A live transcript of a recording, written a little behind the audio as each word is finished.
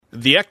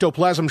The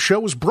Ectoplasm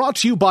Show is brought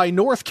to you by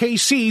North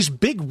KC's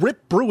Big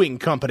Rip Brewing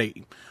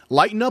Company.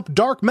 Lighten up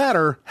dark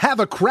matter, have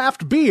a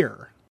craft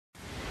beer.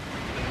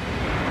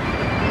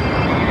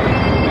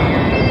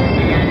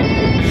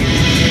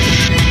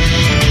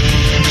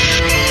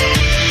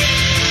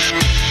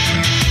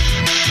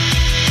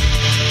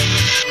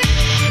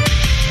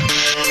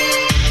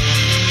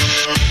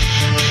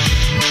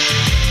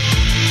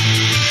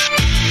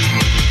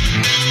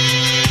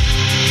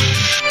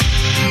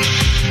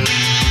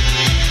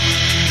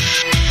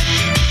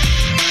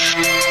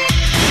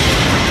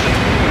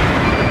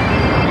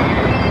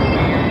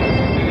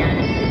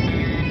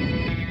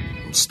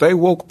 Stay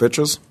woke,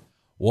 bitches.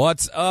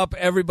 What's up,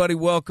 everybody?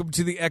 Welcome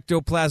to the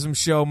Ectoplasm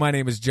Show. My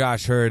name is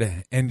Josh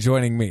Hurd, and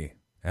joining me,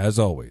 as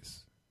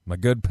always, my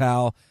good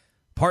pal,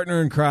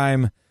 partner in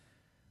crime,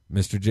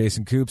 Mr.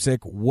 Jason Kupsik.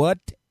 What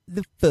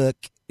the fuck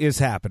is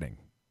happening,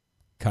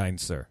 kind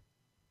sir?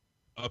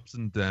 Ups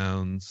and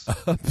downs.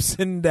 Ups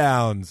and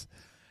downs.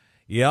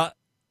 Yeah,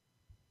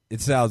 it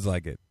sounds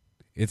like it.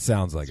 It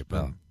sounds like it,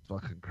 pal.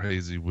 Fucking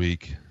crazy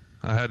week.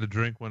 I had to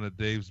drink one of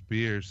Dave's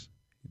beers.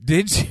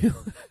 Did you?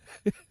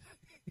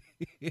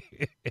 A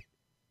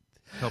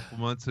couple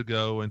months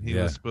ago when he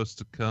was supposed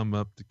to come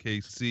up to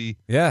KC,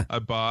 I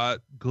bought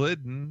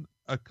Glidden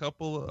a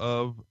couple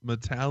of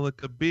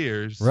Metallica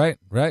beers. Right.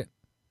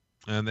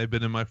 And they've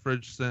been in my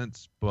fridge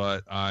since,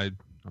 but I'm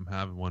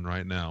having one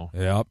right now.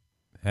 Yep.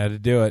 Had to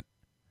do it.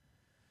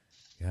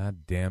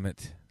 God damn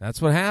it.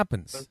 That's what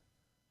happens.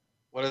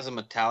 What does a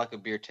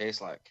Metallica beer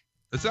taste like?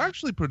 It's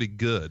actually pretty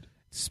good.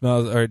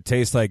 It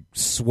tastes like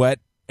sweat,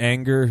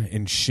 anger,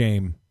 and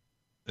shame.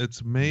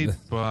 It's made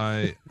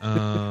by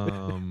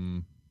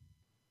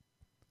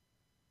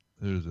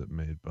who's it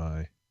made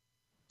by?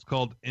 It's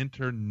called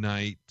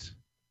Internight.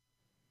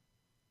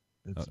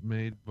 It's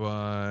made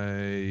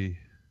by.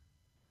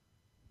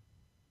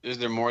 Is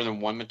there more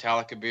than one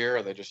Metallica beer, or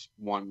are they just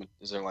one?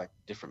 Is there like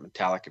different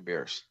Metallica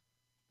beers?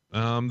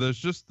 There's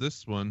just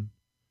this one.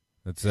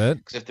 That's it?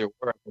 Because if there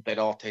were, they'd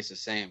all taste the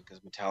same. Because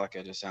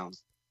Metallica just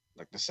sounds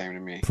like the same to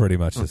me. Pretty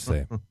much the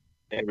same.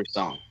 Every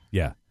song.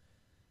 Yeah.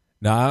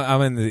 No,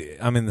 I'm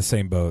in the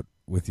same boat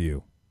with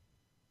you.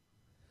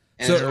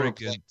 And so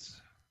Arrogant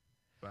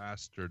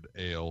Bastard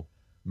Ale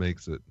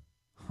makes it.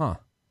 Huh.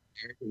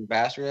 Arrogant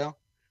Bastard Ale?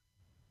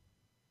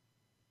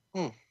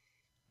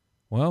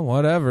 Well,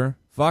 whatever.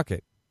 Fuck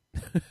it.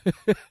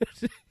 I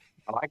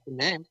like the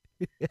name.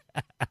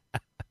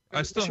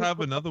 I still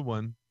have another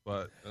one,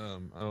 but I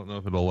don't know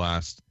if it'll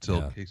last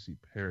till Casey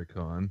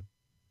Paracon.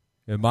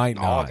 It might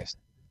not. August.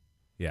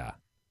 Yeah.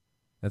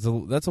 That's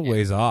a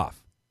ways off.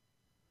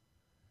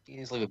 You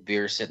just leave a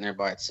beer sitting there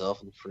by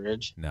itself in the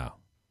fridge. No.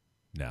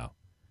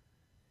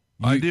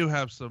 I do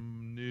have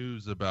some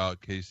news about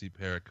Casey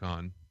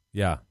Paracon.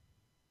 Yeah.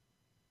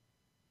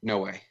 No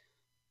way.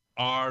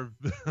 Eric,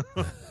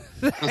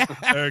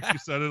 you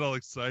sounded all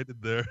excited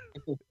there.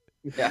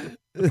 Yeah.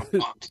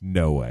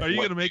 No way. Are you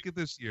going to make it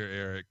this year,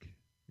 Eric?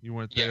 You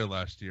weren't there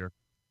last year.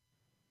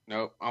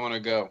 Nope. I'm going to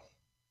go.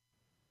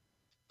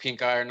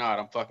 Pink eye or not,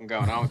 I'm fucking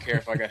going. I don't care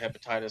if I got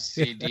hepatitis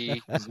C,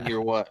 D, Z, or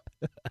what.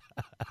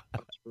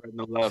 I'm spreading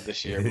the love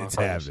this year.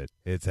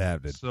 It's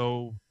happening.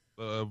 So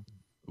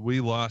we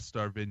lost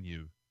our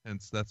venue,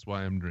 hence that's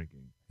why I'm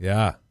drinking.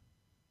 Yeah.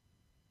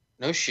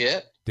 No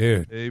shit.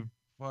 Dude. They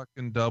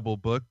fucking double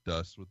booked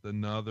us with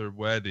another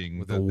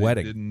wedding they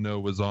didn't know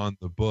was on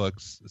the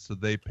books, so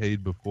they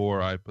paid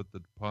before I put the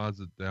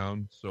deposit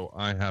down, so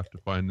I have to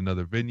find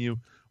another venue,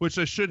 which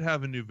I should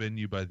have a new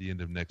venue by the end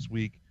of next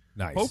week.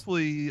 Nice.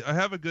 Hopefully, I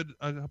have a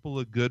couple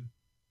of good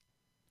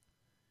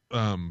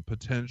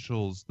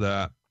potentials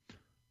that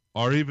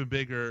are even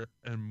bigger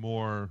and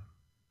more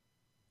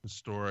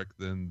historic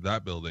than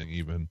that building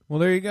even. Well,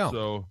 there you go.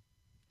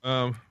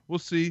 So we'll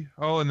see.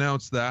 I'll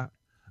announce that.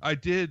 I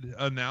did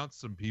announce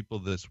some people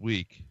this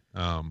week.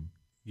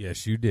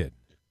 Yes, you did.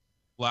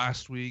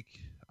 Last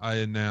week, I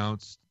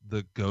announced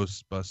the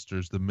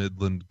Ghostbusters, the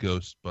Midland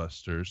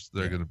Ghostbusters.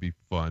 They're going to be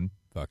fun.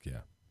 Fuck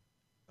yeah.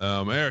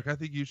 Eric, I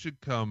think you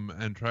should come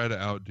and try to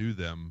outdo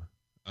them.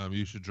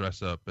 You should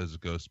dress up as a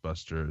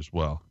Ghostbuster as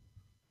well.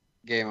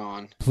 Game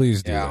on.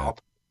 Please do that. I'll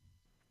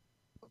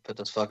put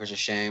those fuckers to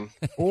shame.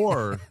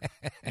 Or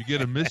you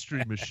get a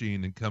mystery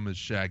machine and come as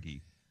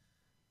Shaggy.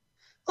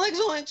 Like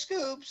Zoink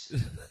Scoops.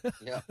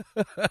 Yeah.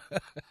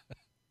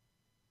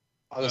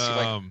 I'll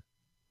go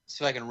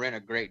see if I can rent a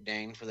Great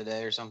Dane for the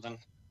day or something.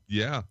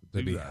 Yeah,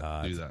 That'd be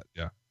hot. Do that.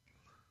 Yeah.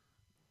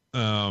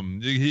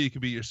 He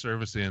could be your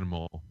service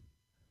animal.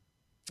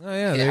 Oh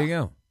yeah, there you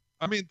go.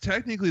 I mean,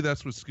 technically,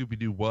 that's what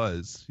Scooby-Doo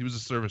was. He was a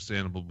service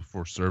animal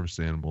before service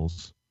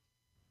animals.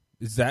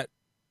 Is that?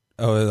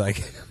 Oh, like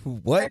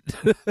what?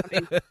 I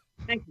mean,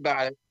 think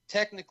about it.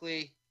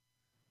 Technically,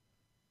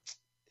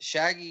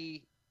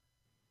 Shaggy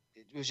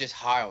was just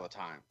high all the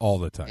time. All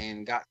the time.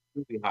 And got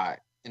Scooby high.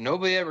 And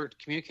nobody ever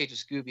communicates with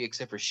Scooby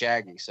except for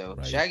Shaggy. So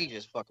Shaggy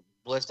just fucking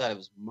blissed out of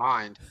his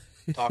mind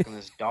talking to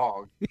this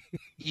dog,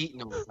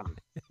 eating all the time.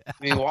 I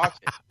mean, watch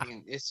it. I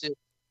mean, it's just...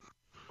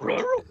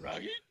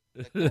 Like,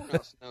 no one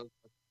else knows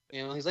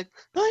You know, he's like,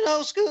 I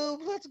know, Scoob,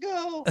 let's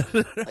go.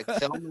 Like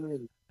Thelma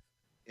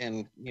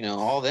and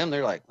all of them,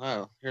 they're like,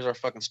 oh, here's our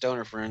fucking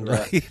stoner friend.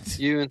 Right.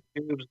 You and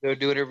Scoobs go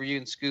do whatever you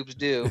and Scoobs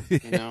do,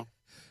 you know.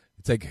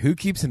 It's like, who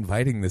keeps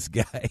inviting this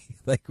guy?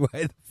 Like,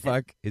 why the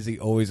fuck is he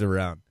always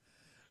around?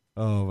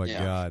 Oh, my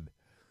God.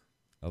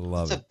 I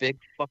love it. It's a big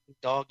fucking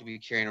dog to be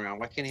carrying around.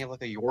 Why can't he have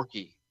like a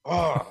Yorkie?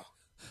 Oh.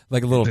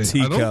 Like a little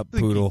teacup I don't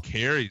think poodle. He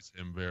carries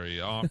him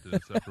very often,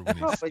 except for when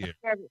he's scared.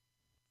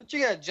 But you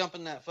gotta jump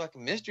in that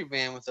fucking mystery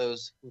van with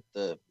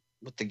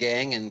the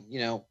gang, and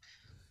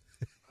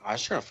I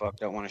sure the fuck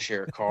don't want to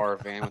share a car or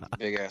van with a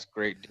big ass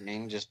Great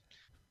Dane. Just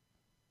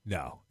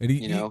no,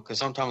 because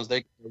sometimes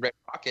they red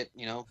rocket.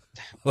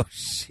 Oh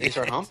shit! They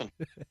start humping.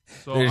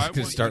 So they're I just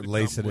gonna start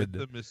lacing with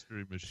the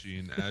mystery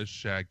machine as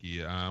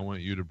Shaggy. I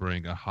want you to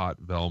bring a hot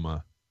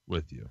Velma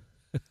with you.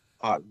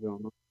 Hot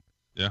Velma.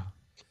 Yeah.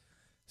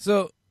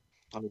 So,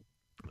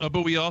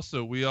 but we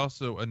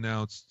also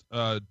announced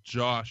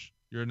Josh.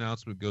 Your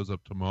announcement goes up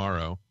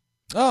tomorrow.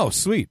 Oh,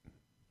 sweet!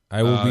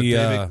 I will be.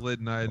 David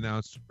Glidden I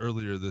announced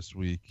earlier this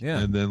week,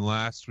 and then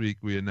last week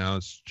we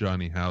announced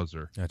Johnny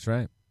Hauser. That's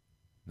right.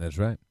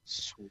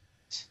 Sweet.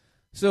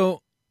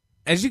 So,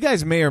 as you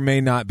guys may or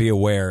may not be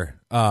aware,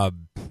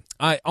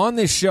 on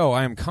this show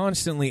I am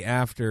constantly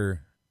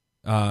after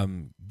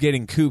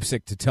getting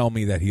Koopsick to tell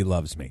me that he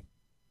loves me.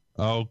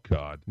 Oh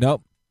God!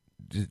 Nope.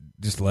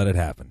 Just let it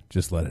happen.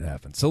 Just let it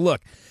happen. So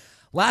look,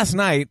 last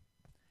night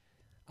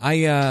I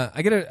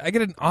get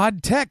an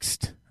odd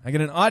text. I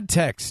get an odd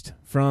text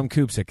from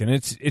Koopsick, and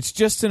it's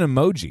just an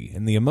emoji,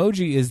 and the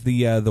emoji is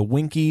the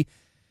winky,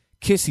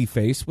 kissy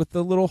face with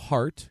the little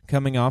heart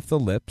coming off the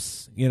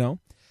lips, And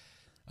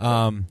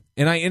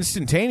I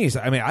instantaneously,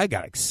 I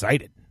got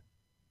excited,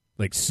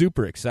 like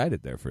super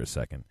excited there for a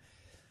second.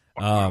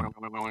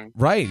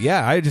 Right?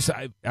 Yeah.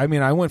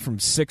 I went from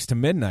 6 to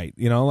midnight.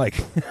 Like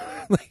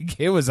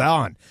it was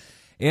on.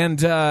 And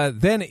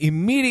then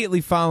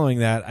immediately following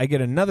that, I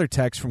get another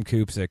text from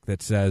Koopsick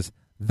that says,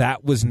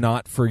 "That was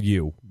not for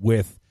you,"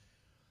 with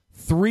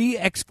 3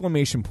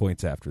 exclamation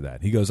points after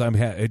that. He goes,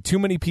 too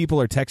many people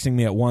are texting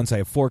me at once. I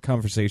have 4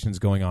 conversations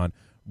going on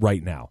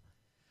right now.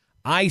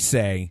 I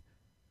say,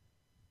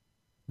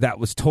 that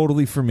was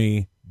totally for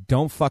me.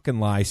 Don't fucking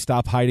lie.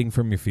 Stop hiding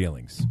from your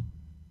feelings.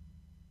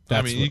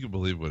 You can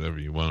believe whatever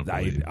you want to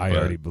believe. I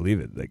already believe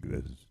it. Like,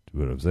 that's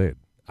what I'm saying.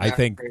 Yeah, I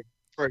think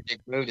for a dick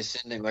move to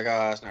send him like,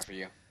 oh, that's not for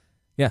you.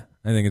 Yeah,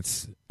 I think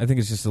it's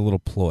just a little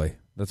ploy.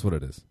 That's what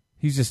it is.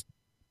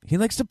 He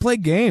likes to play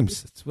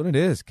games. That's what it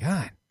is.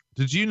 God.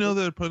 Did you know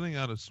they're putting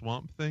out a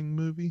Swamp Thing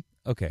movie?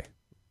 Okay.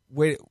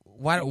 Wait,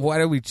 why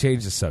do we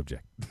change the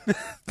subject?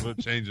 We're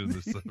changing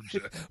the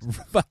subject.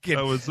 Fucking.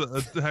 That was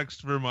a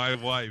text for my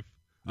wife.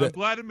 I'm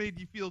glad it made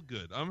you feel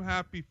good. I'm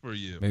happy for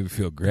you. Made me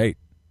feel great.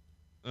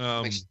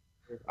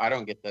 I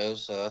don't get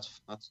those, so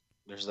that's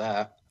there's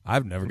that.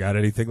 I've never got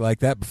anything like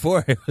that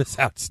before. It was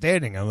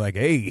outstanding. I'm like,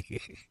 hey,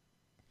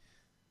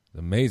 it's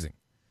amazing.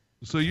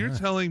 So you're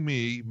telling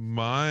me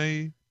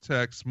my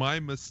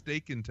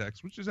mistaken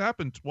text, which has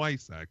happened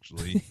twice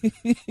actually,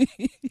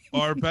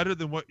 are better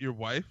than what your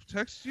wife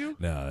texts you?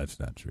 No, that's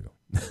not true.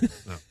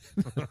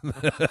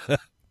 No.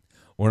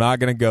 We're not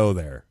going to go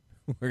there.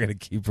 We're going to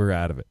keep her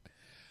out of it.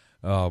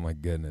 Oh, my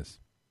goodness.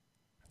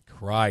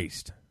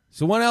 Christ.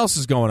 So what else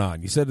is going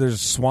on? You said there's a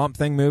Swamp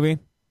Thing movie?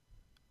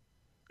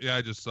 Yeah,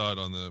 I just saw it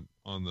on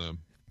the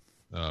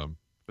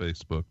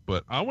Facebook.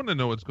 But I want to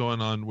know what's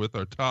going on with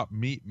our top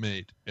meat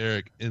mate,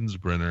 Eric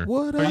Enzbrenner.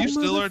 Are you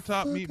still our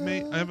top meat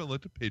mate? I haven't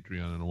looked at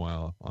Patreon in a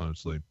while,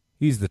 honestly.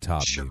 He's the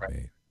top meat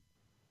mate.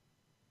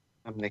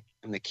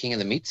 I'm the king of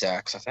the meat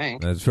sacks, I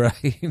think. That's right.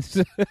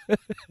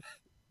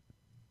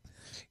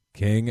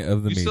 King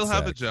of the meat sacks. You still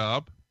have a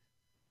job?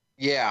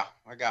 Yeah,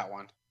 I got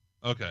one.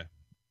 Okay.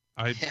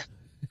 I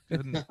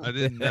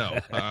didn't know.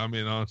 I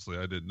mean, honestly,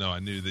 I didn't know. I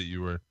knew that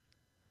you were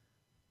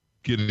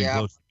getting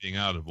close to being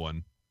out of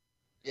one.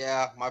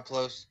 Yeah, my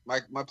place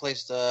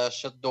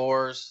shut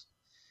doors,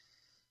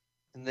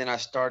 and then I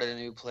started a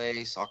new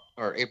place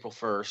April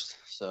 1st.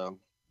 So,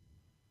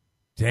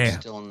 damn,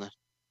 I'm still in the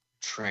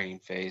training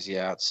phase.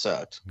 Yeah, it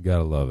sucked. You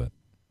gotta love it.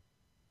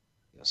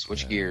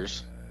 Switch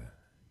gears.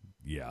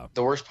 Yeah.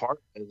 The worst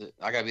part is that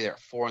I gotta be there at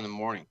 4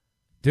 a.m,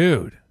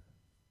 dude.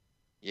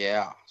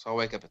 Yeah, so I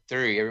wake up at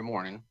 3 every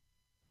morning.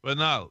 But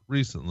not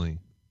recently,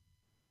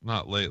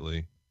 not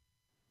lately.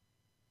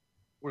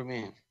 What do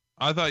you mean?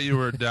 I thought you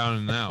were down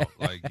and out,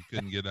 like you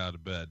couldn't get out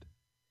of bed.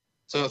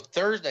 So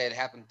Thursday, it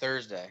happened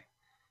Thursday.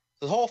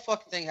 The whole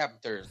fucking thing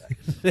happened Thursday.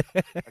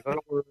 I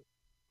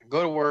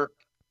go to work.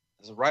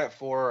 It's right at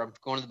 4. I'm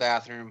going to the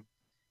bathroom,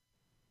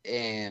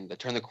 and I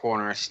turn the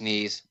corner. I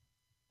sneeze,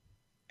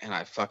 and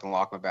I fucking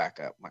lock my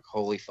back up. I'm like,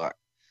 holy fuck.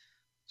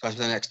 So I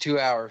spend the next 2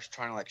 hours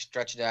trying to like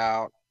stretch it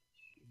out,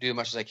 do as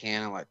much as I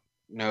can. I'm like,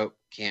 nope,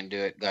 can't do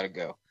it. Got to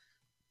go.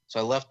 So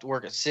I left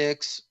work at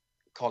 6,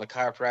 called a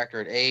chiropractor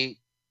at 8.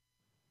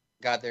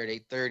 Got there at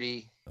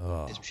 8:30.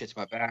 Did some shit to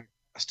my back.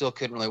 I still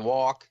couldn't really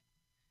walk.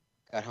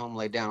 Got home,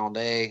 laid down all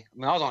day. I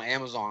mean, I was on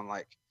Amazon,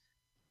 I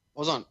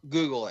was on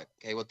Google, like,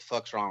 okay, what the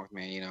fuck's wrong with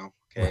me,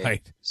 Okay.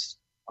 Right.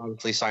 I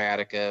obviously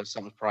sciatica.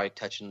 Something's probably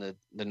touching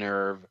the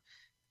nerve,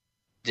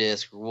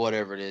 disc, or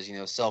whatever it is.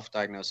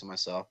 Self-diagnosing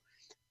myself,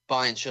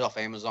 buying shit off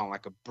Amazon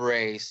like a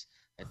brace,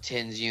 a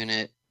TENS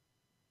unit.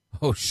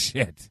 Oh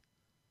shit.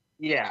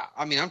 Yeah,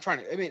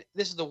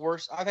 this is the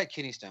worst. I've had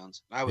kidney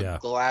stones. I would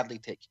gladly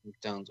take kidney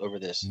stones over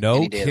this.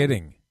 No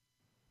kidding.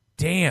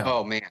 Damn.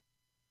 Oh man.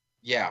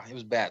 Yeah, it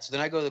was bad. So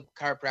then I go to the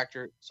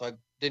chiropractor. So I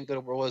didn't go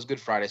to work. Well, it was Good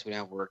Friday, so we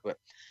didn't have work. But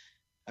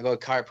I go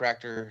to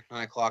chiropractor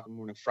 9 o'clock in the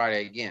morning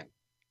Friday again.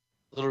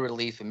 A little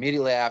relief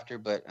immediately after,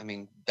 but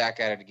back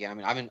at it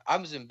again. I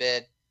was in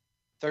bed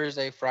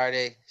Thursday,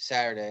 Friday,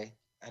 Saturday.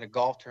 I had a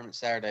golf tournament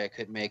Saturday. I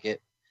couldn't make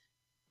it.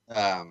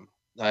 That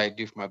I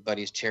do for my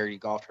buddy's charity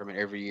golf tournament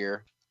every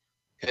year.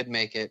 Couldn't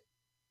make it.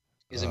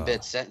 He was in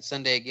bed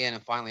Sunday again,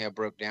 and finally I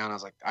broke down. I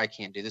was like, I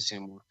can't do this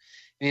anymore.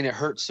 It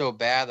hurt so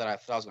bad that I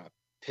thought I was going to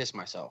piss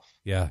myself.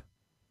 Yeah.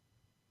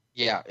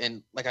 Yeah,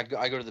 and I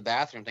go to the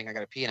bathroom thinking I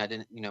got to pee, and I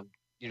didn't, you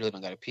really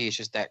don't got to pee. It's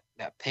just that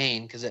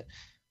pain because it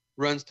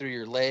runs through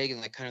your leg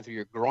and kind of through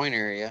your groin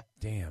area.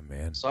 Damn,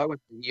 man. So I went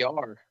to the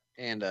ER,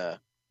 and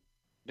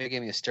they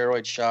gave me a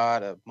steroid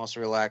shot, a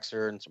muscle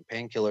relaxer, and some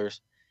painkillers.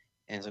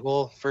 And it's like,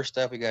 well, first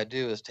step we got to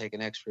do is take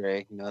an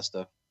x-ray. That's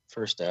the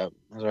first step.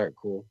 I was all right,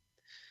 cool.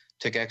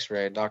 Took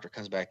x-ray. Doctor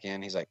comes back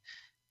in. He's like,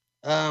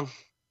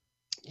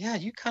 yeah,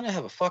 you kind of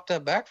have a fucked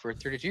up back for a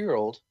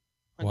 32-year-old.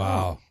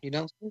 Wow. Oh, you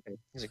don't see it.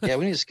 He's like, yeah,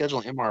 we need to schedule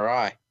an MRI.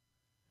 I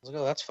was like,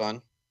 oh, that's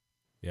fun.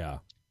 Yeah.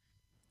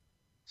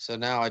 So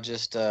now I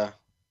just got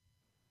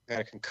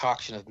a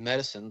concoction of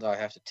medicine that I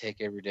have to take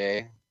every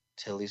day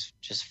to at least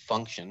just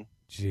function.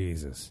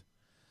 Jesus.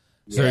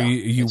 So are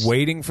you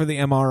waiting for the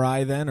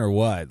MRI then, or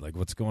what? Like,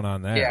 what's going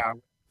on there? Yeah.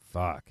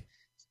 Fuck.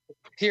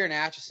 Here in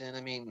Atchison,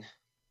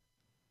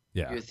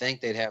 you would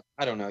think they'd have,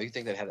 I don't know, you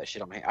think they'd have that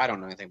shit on my hand. I don't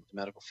know anything about the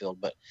medical field,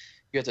 but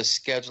you have to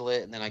schedule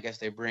it, and then I guess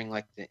they bring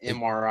like the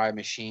MRI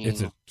machine.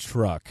 It's a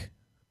truck.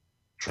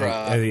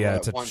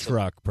 It's a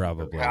truck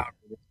probably.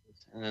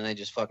 And then they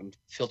just fucking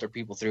filter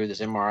people through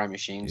this MRI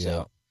machine. Yeah.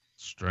 So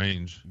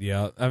strange.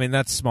 Yeah.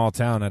 That's small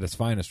town at its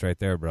finest right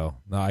there, bro.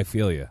 No, I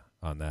feel you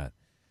on that.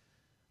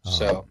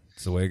 So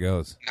it's the way it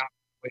goes. Not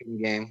waiting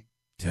game.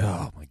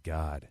 Oh my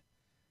God.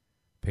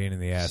 Pain in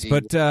the ass.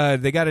 But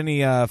they got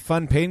any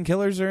fun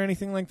painkillers or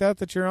anything like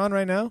that you're on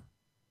right now?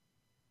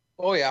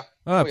 Oh, yeah.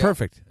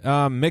 Perfect.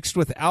 Mixed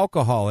with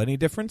alcohol. Any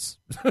difference?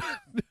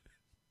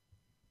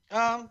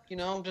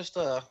 Just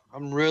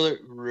I'm really,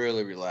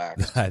 really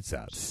relaxed. That's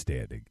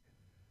outstanding.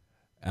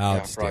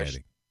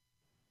 Outstanding.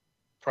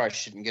 Probably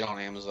shouldn't get on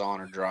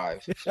Amazon or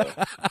Drive. So.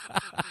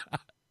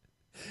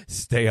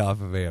 Stay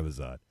off of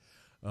Amazon.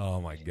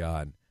 Oh, my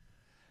God.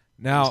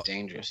 Now, it's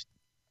dangerous.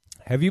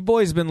 Have you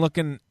boys been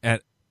looking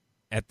at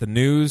the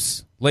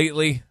news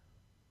lately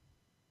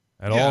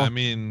at all? Yeah,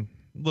 a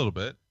little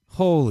bit.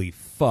 Holy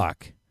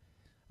fuck.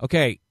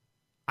 Okay,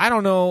 I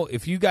don't know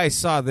if you guys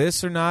saw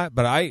this or not,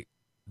 but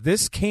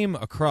this came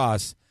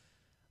across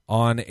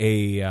on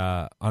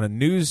a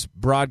news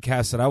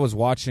broadcast that I was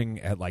watching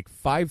at like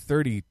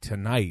 5:30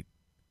 tonight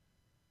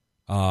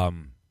out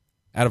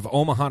of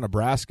Omaha,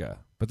 Nebraska.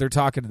 But they're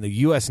talking the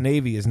U.S.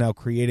 Navy is now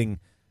creating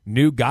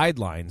new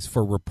guidelines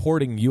for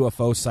reporting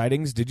UFO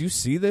sightings. Did you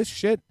see this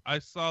shit? I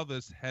saw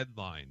this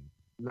headline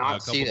a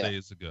couple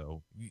days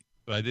ago,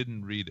 but I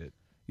didn't read it.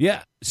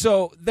 Yeah,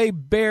 so they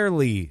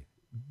barely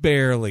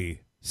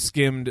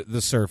skimmed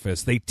the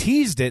surface. They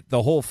teased it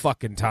the whole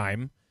fucking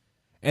time,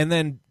 and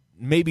then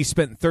maybe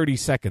spent 30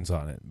 seconds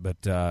on it,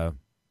 but kind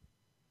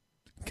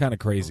of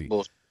crazy.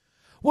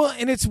 Well,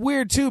 and it's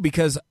weird, too,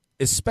 because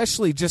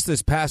especially just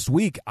this past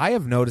week, I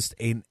have noticed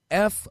an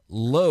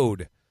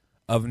F-load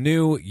of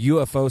new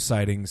UFO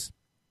sightings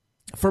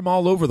from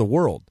all over the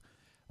world.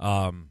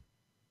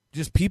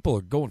 Just people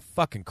are going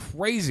fucking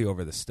crazy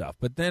over this stuff.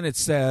 But then it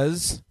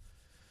says...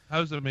 How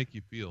does that make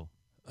you feel?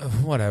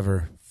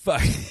 Whatever.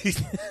 Fuck.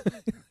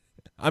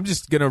 I'm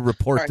just going to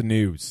report the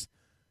news.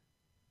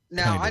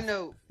 Now, I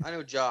know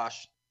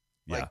Josh,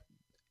 like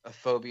a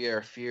phobia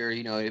or fear,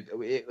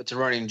 it's a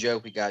running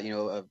joke we got,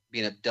 of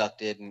being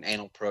abducted and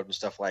anal probed and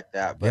stuff like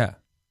that. But,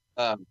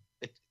 I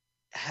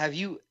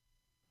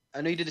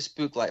know you did the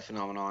spook light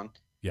phenomenon.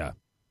 Yeah.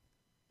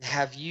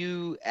 Have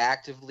you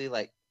actively,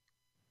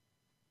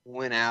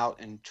 went out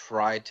and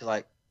tried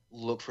to,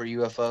 look for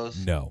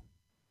UFOs? No.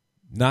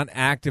 Not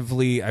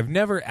actively. I've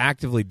never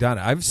actively done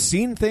it. I've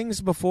seen things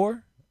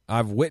before.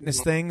 I've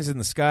witnessed things in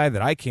the sky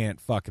that I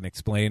can't fucking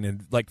explain,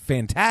 and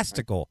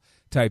fantastical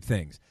type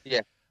things.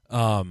 Yeah.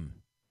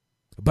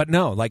 But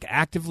no,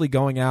 actively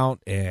going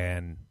out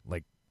and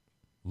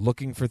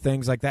looking for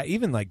things like that,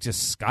 even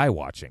just sky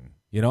watching.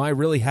 I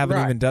really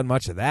haven't even done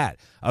much of that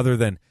other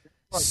than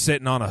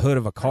sitting on a hood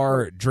of a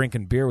car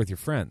drinking beer with your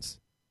friends.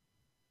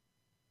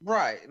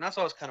 Right. And that's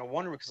what I was kind of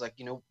wondering because,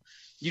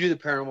 you do the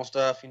paranormal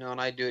stuff, and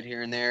I do it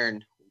here and there.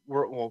 And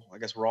I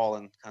guess we're all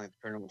in kind of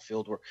the paranormal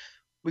field where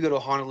we go to a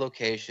haunted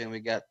location. We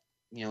got,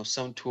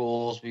 some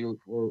tools. We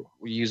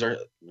use our,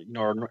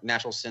 our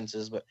natural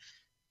senses. But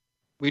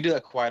we do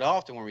that quite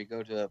often when we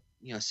go to,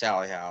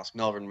 Sally House,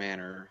 Melbourne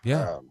Manor,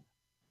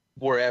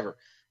 wherever.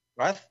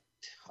 But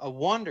I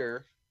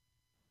wonder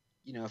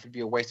if it'd be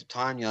a waste of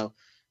time, it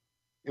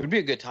would be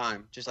a good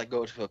time. Just like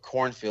go to a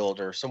cornfield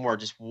or somewhere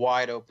just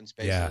wide open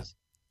spaces.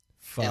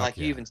 Yeah. And like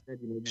you even said,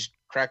 just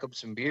crack up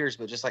some beers,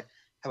 but just like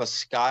have a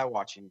sky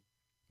watching.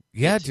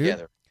 Yeah, dude.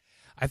 Together.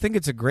 I think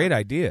it's a great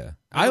idea.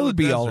 I would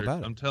be all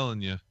about it. I'm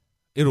telling you.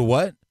 It'll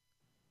what?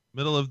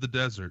 Middle of the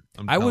desert.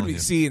 I would be,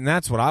 see, and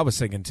that's what I was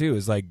thinking too,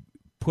 is like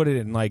put it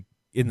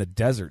in the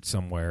desert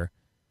somewhere.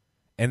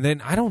 And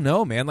then I don't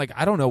know, man. Like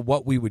I don't know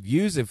what we would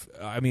use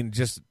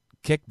just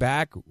kick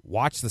back,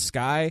 watch the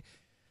sky,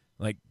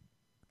 like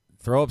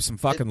throw up some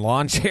fucking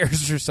lawn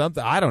chairs or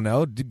something. I don't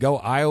know. Go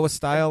Iowa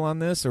style on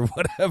this or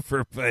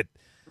whatever. But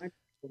it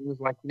was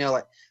like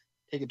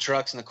taking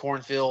trucks in the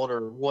cornfield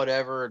or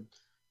whatever,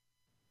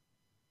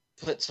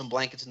 put some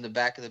blankets in the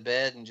back of the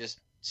bed and just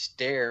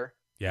stare.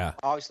 Yeah.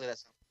 Obviously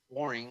that's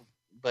boring,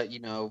 but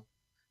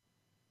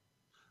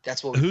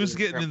that's what. Who's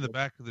getting in the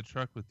back of the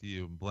truck with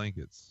you in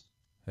blankets?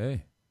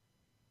 Hey.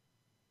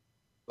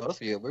 Both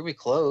of you. We'll be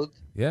clothed.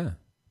 Yeah,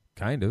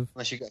 kind of.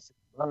 Unless you got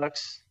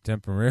 $6.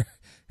 Temporary.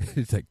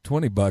 It's like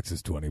 $20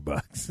 is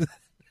 $20.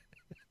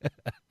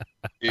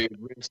 Dude,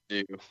 rich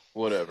dude,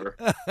 whatever.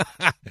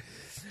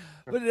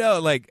 But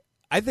no, like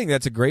I think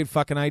that's a great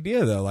fucking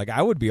idea though. Like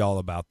I would be all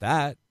about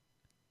that.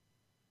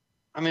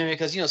 I mean,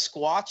 because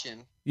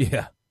squatching.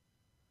 Yeah.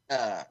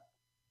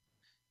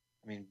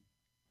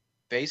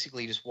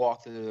 Basically just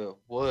walk through the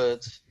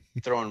woods,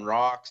 throwing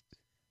rocks,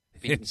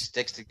 beating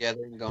sticks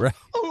together, and going. Right.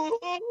 For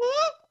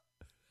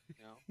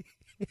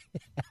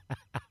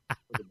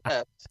the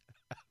best.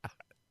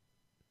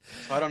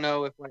 So I don't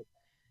know if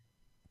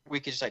we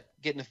could just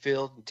get in the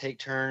field and take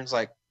turns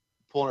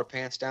pulling our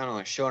pants down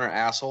and showing our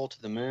asshole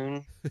to the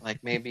moon,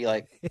 maybe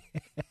the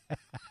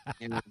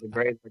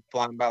Braves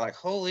flying by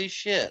holy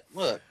shit,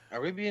 look,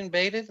 are we being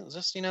baited? Is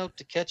this to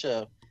catch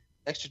a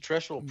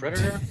extraterrestrial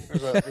predator?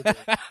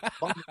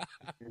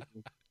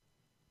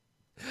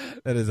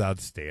 That is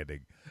outstanding.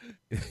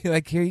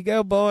 Here you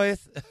go,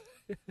 boys.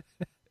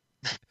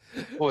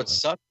 Well, it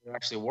sucked. It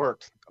actually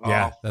worked.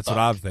 Yeah, that's what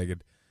I'm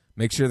thinking.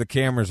 Make sure the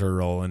cameras are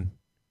rolling.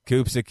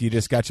 Koopsik, you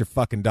just got your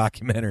fucking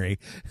documentary.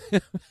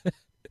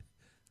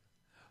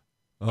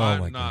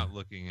 I'm not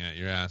looking at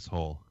your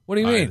asshole. What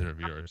do you mean? Either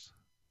of yours.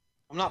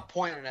 I'm not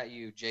pointing at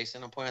you,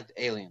 Jason. I'm pointing at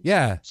the aliens.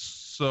 Yeah.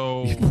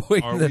 So,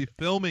 are we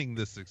filming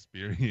this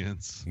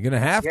experience? You're going to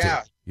have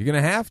to. You're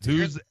going to have to.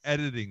 Who's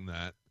editing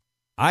that?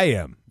 I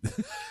am.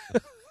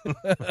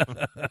 All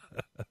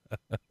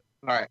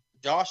right.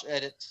 Josh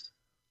edits.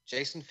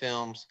 Jason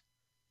films.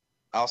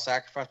 I'll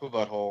sacrifice my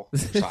butthole for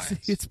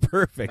science. It's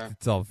perfect. Okay.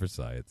 It's all for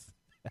science.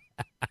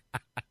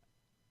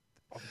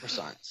 All for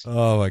science.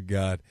 Oh, my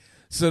God.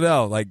 So,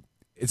 no,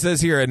 it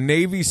says here, a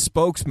Navy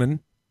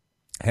spokesman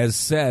has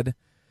said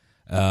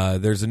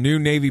there's a new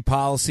Navy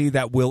policy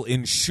that will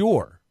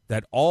ensure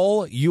that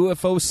all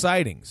UFO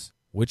sightings,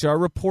 which are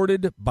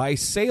reported by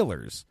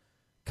sailors,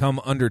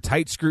 come under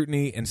tight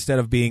scrutiny instead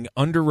of being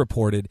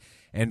underreported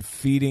and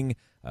feeding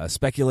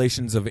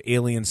speculations of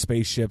alien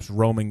spaceships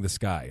roaming the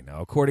sky.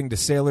 Now, according to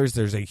sailors,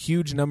 there's a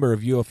huge number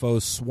of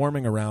UFOs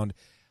swarming around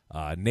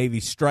Navy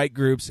strike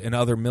groups and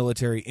other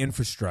military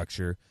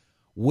infrastructure,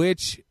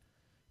 which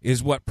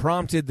is what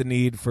prompted the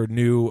need for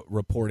new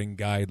reporting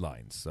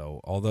guidelines. So,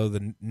 although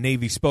the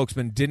Navy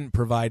spokesman didn't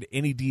provide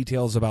any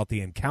details about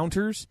the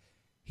encounters,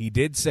 he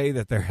did say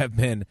that there have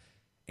been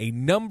a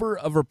number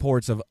of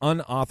reports of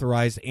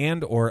unauthorized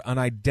and or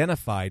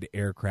unidentified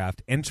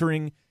aircraft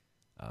entering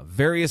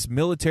various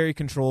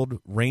military-controlled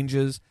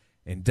ranges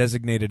and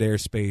designated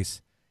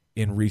airspace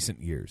in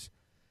recent years.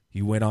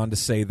 He went on to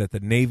say that the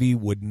Navy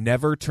would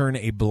never turn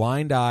a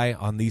blind eye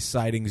on these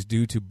sightings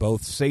due to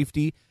both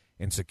safety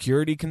and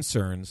security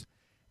concerns,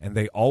 and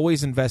they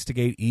always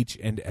investigate each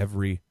and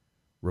every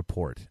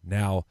report.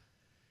 Now,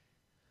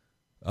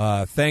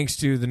 thanks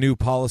to the new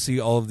policy,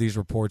 all of these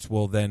reports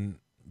will then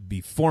be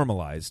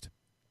formalized.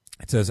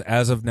 It says,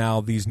 as of now,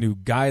 these new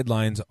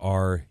guidelines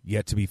are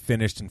yet to be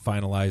finished and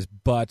finalized,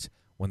 but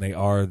when they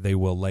are, they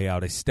will lay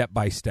out a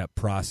step-by-step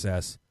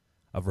process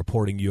of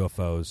reporting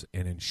UFOs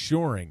and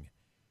ensuring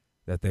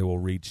that they will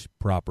reach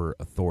proper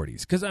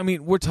authorities. Because,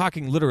 we're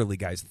talking literally,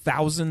 guys,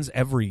 thousands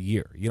every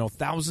year.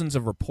 Thousands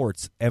of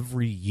reports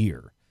every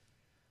year.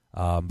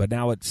 But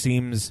now it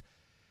seems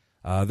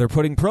they're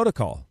putting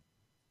protocol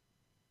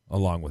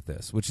along with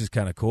this, which is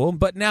kind of cool.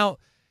 But now,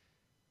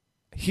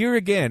 here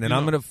again, and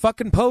I'm going to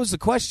fucking pose the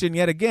question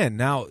yet again.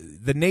 Now,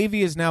 the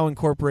Navy is now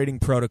incorporating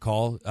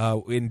protocol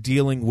in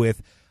dealing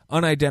with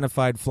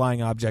unidentified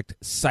flying object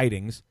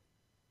sightings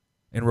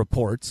and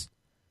reports.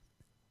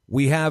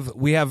 We have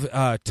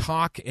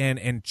talk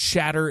and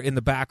chatter in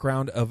the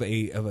background of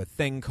a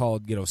thing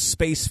called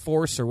Space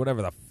Force or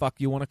whatever the fuck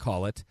you want to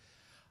call it.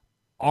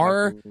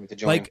 Are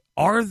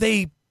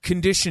they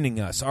conditioning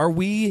us? Are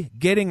we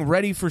getting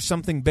ready for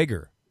something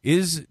bigger?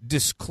 Is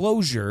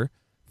disclosure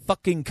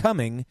fucking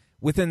coming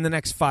within the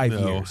next 5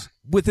 years?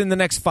 Within the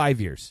next 5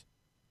 years?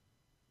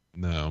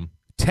 No.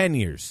 10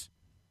 years?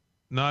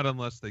 Not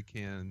unless they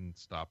can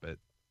stop it.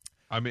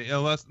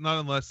 Not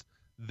unless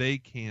they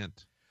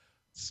can't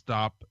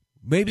stop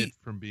maybe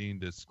from being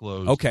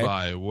disclosed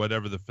by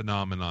whatever the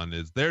phenomenon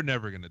is. They're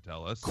never going to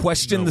tell us.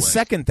 Question the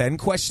second then.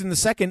 Question the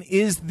second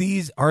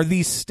are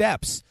these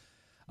steps,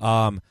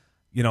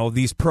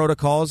 these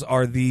protocols,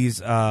 are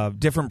these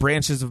different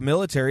branches of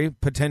military,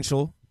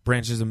 potential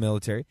branches of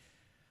military,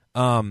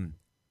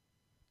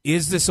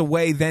 is this a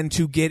way then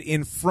to get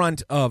in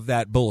front of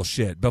that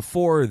bullshit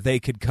before they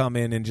could come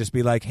in and just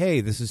be like, hey,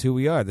 this is who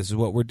we are, this is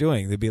what we're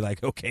doing? They'd be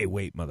like, okay,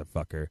 wait,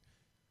 motherfucker.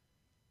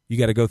 You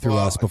got to go through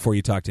us before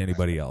you talk to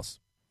anybody else.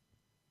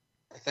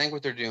 I think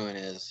what they're doing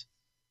is,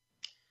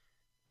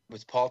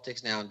 with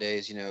politics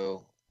nowadays,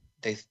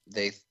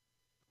 they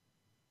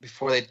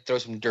before they throw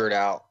some dirt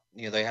out,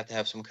 they have to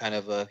have some kind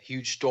of a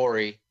huge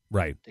story,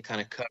 right, to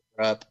kind of cover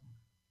up,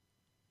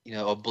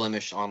 a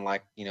blemish on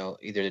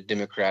either the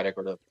Democratic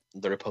or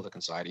the Republican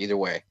side, either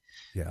way.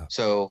 Yeah.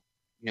 So,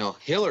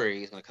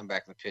 Hillary is going to come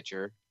back in the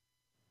picture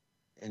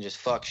and just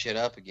fuck shit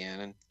up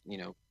again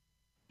and,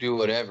 do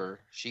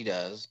whatever she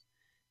does.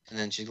 And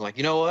then she's like,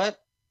 you know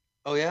what?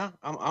 Oh, yeah?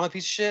 I'm a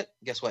piece of shit?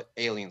 Guess what?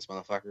 Aliens,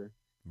 motherfucker.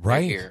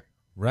 Right here.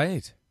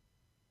 Right.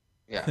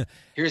 Yeah.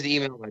 Here's the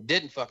email I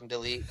didn't fucking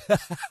delete.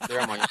 There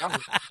on my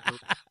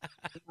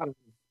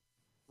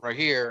right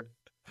here.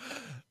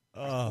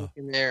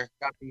 In there,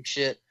 got these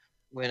shit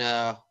when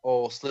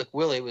old Slick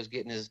Willie was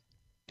getting his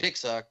dick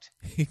sucked.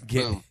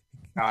 Boom.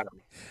 Got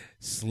him.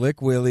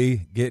 Slick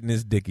Willie getting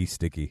his dicky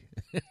sticky.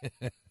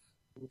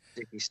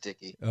 Dicky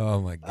sticky. Oh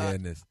my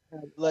goodness.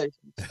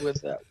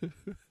 With that.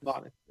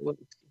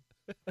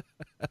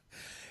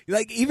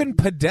 Like even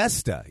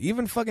Podesta,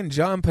 even fucking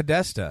John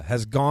Podesta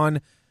has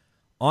gone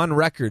on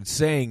record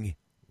saying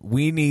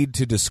we need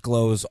to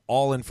disclose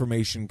all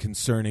information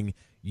concerning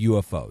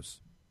UFOs.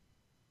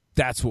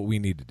 That's what we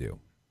need to do.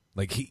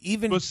 Like he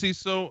even. But see,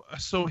 so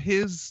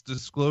his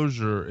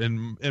disclosure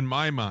in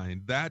my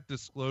mind, that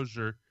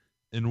disclosure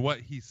in what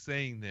he's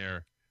saying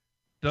there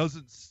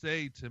doesn't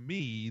say to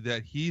me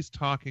that he's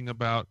talking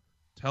about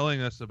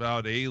telling us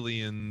about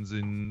aliens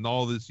and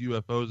all this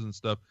UFOs and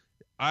stuff.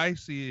 I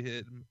see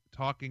him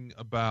talking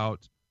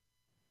about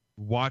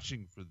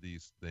watching for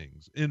these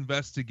things,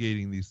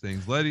 investigating these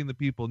things, letting the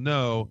people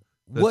know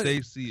that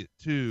they see it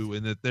too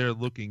and that they're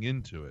looking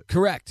into it.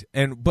 Correct.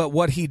 But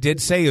what he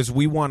did say is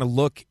we want to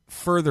look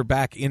further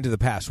back into the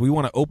past. We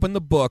want to open the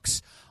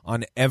books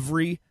on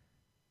everything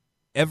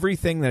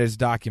that is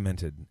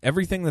documented,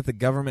 everything that the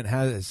government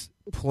has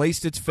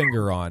placed its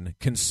finger on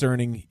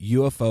concerning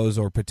UFOs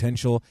or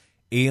potential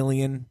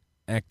alien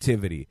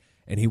activity.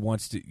 And he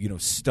wants to,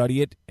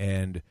 study it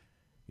and,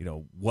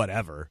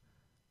 whatever,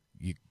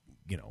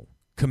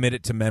 commit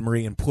it to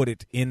memory and put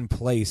it in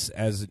place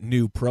as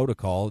new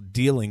protocol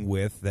dealing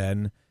with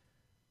then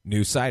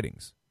new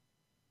sightings.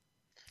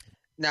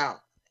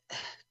 Now,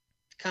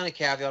 kind of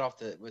caveat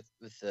off with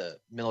the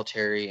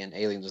military and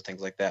aliens and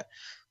things like that.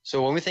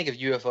 So when we think of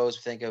UFOs,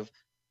 we think of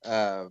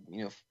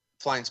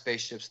flying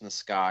spaceships in the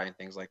sky and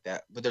things like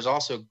that. But there's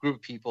also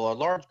a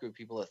large group of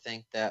people that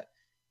think that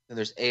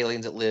there's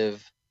aliens that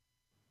live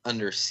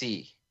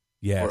undersea,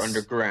 yes, or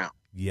underground.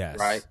 Yes.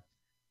 Right?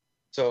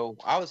 So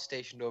I was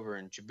stationed over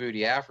in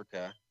Djibouti,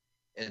 Africa,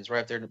 and it's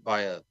right there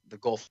by the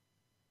Gulf.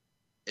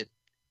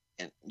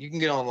 And you can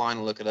get online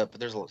and look it up, but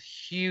there's a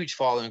huge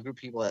following group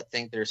of people that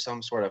think there's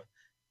some sort of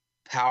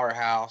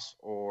powerhouse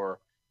or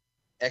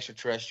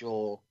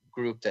extraterrestrial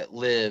group that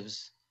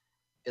lives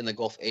in the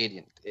Gulf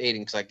Aden,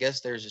 because I guess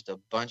there's just a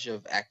bunch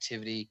of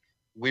activity,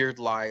 weird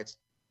lights,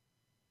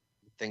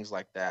 things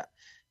like that.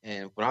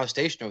 And when I was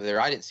stationed over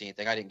there, I didn't see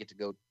anything. I didn't get to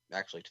go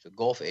actually to the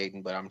Gulf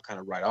Aden, but I'm kind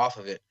of right off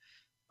of it.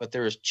 But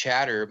there was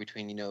chatter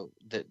between,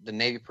 the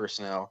Navy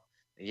personnel.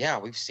 Yeah,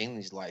 we've seen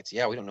these lights.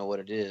 Yeah, we don't know what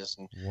it is.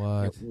 And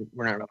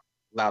we're not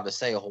allowed to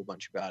say a whole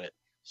bunch about it.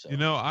 So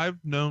I've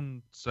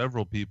known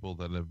several people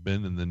that have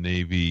been in the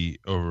Navy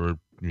over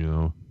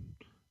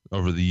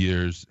the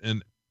years,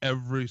 and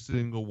every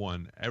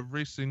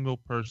single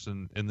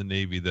person in the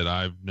Navy that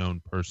I've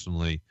known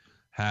personally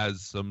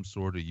has some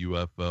sort of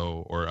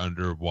UFO or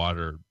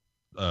underwater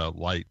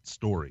light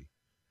story.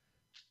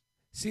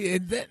 See,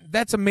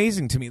 that's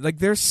amazing to me. Like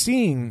they're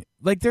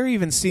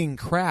even seeing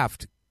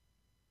craft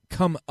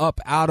come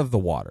up out of the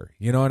water.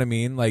 You know what I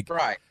mean? Like,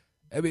 right.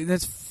 I mean,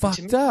 that's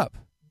fucked up.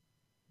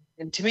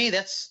 And to me,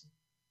 that's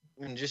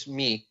just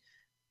me.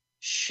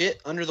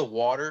 Shit under the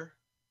water,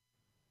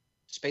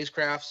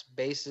 spacecrafts,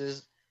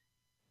 bases,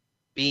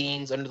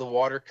 beings under the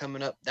water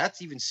coming up.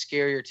 That's even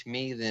scarier to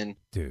me than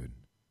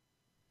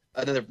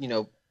another,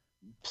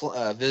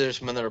 visitors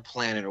from another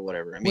planet or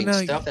whatever. I mean,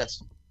 stuff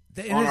that's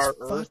on our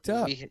Earth,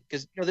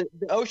 because the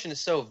ocean is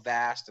so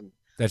vast, and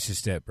that's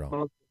just it,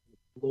 bro.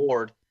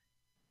 Lord,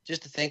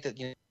 just to think that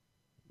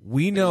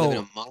we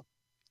know.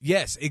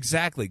 Yes,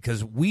 exactly,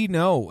 because we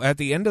know at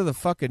the end of the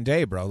fucking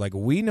day, bro. Like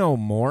we know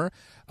more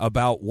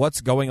about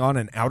what's going on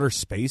in outer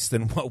space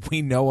than what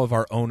we know of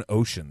our own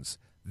oceans.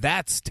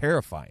 That's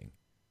terrifying.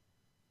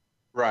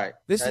 Right.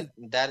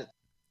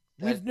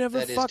 We've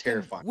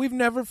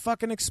never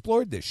fucking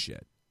explored this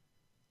shit.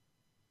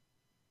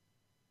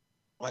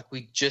 Like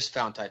we just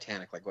found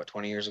Titanic,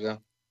 20 years ago?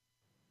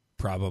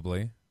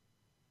 Probably.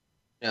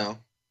 No.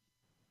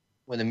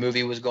 when the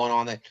movie was going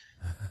on, he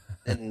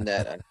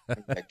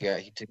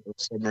took a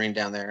submarine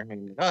down there.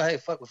 And oh, hey,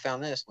 fuck, we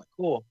found this. I'm like,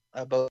 cool.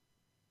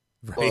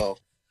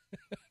 Both.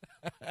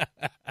 Right.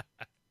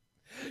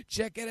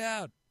 Check it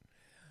out.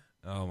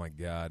 Oh my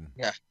God.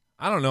 Yeah.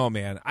 I don't know,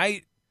 man.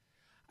 I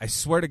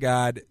swear to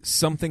God,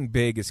 something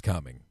big is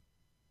coming.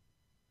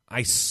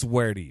 I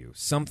swear to you,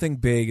 something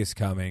big is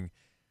coming.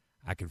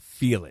 I can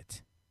feel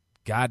it.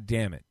 God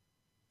damn it.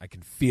 I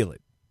can feel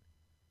it.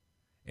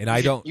 And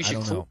I don't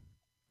know.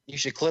 You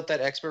should clip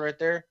that expert right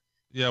there.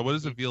 Yeah, what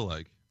does it feel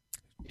like?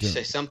 You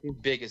say something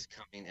big is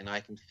coming, and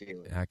I can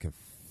feel it. I can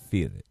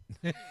feel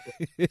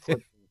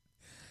it.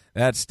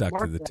 That stuck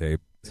to the tape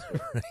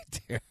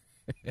right there.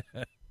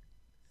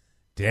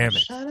 Damn it.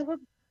 Son of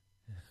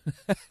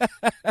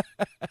a...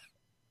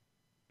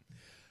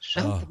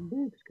 Something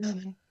big's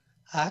coming.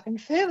 I can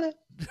feel it.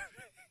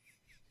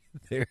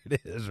 There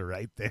it is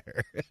right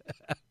there.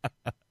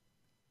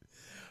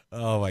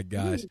 Oh, my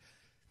gosh.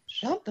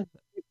 Something.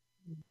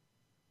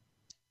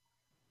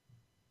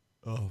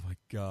 Oh, my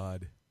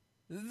God.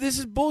 This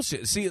is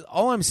bullshit. See,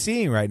 all I'm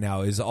seeing right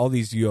now is all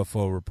these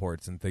UFO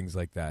reports and things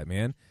like that,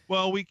 man.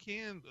 Well, we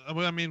can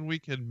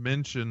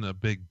mention a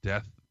big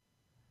death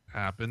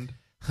happened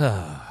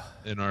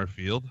in our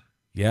field.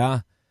 Yeah.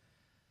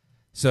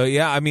 So,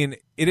 yeah, I mean,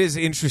 it is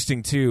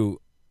interesting,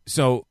 too.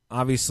 So,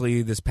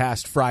 obviously, this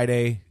past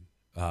Friday,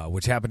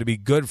 which happened to be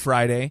Good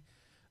Friday,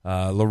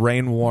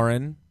 Lorraine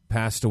Warren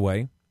passed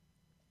away.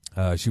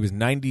 She was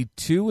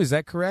 92, is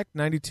that correct?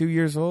 92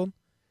 years old?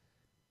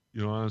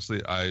 You know, honestly,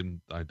 I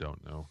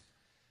don't know.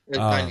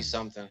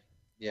 90-something.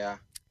 Yeah.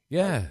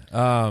 Yeah.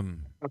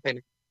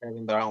 Okay,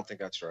 but I don't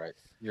think that's right.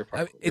 You're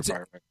probably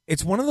right.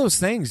 It's one of those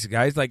things,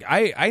 guys. Like,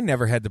 I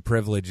never had the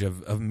privilege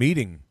of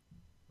meeting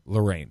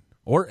Lorraine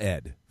or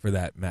Ed, for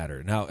that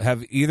matter. Now,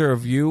 have either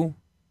of you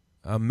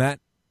met?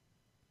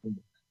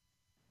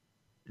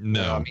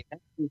 No. I mean,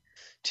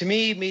 to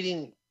me,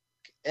 meeting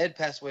Ed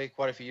passed away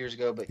quite a few years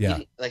ago, but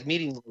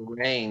meeting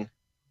Lorraine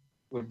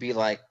would be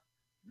like,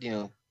 you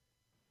know,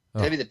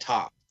 that'd be the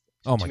top.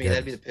 Oh to my me, goodness.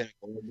 that'd be the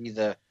pinnacle. That'd be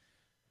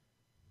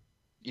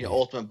the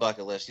ultimate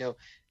bucket list. You know,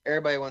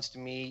 everybody wants to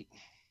meet,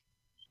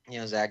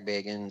 Zach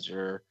Bagans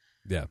or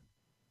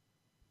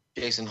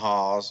Jason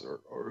Hawes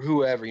or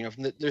whoever,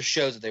 from their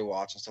shows that they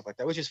watch and stuff like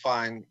that, which is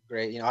fine,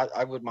 great.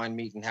 I wouldn't mind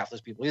meeting half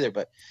those people either,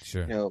 but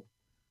sure.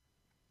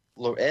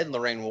 Ed and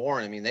Lorraine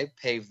Warren, I mean, they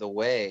paved the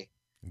way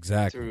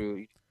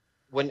through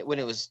when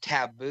it was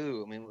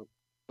taboo. I mean,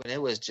 when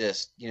it was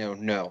just,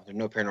 no, there's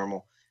no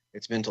paranormal,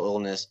 it's mental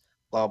illness,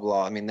 blah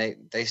blah. I mean,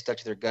 they stuck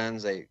to their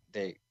guns. They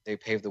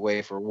paved the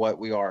way for what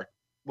we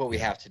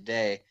have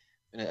today,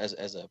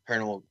 as a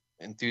paranormal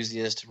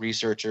enthusiast,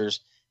 researchers,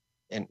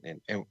 and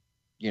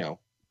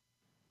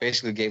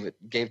basically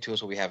gave to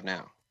us what we have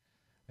now.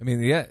 I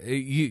mean, yeah,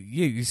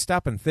 you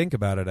stop and think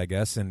about it, I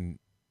guess, and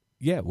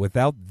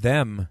without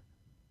them,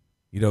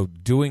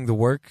 doing the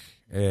work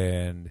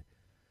and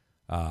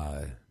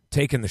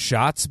taking the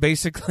shots,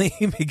 basically,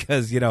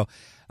 because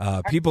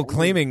people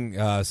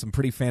claiming some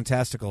pretty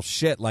fantastical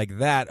shit like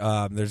that.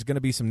 There's going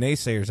to be some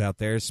naysayers out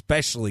there,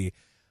 especially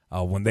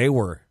when they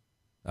were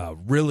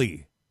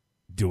really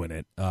doing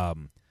it.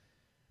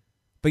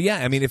 But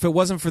yeah, I mean, if it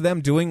wasn't for them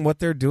doing what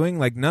they're doing,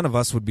 like, none of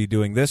us would be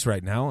doing this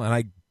right now. And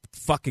I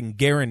fucking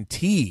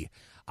guarantee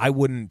I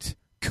wouldn't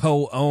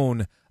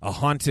co-own a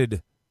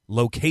haunted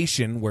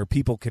location where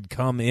people could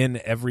come in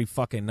every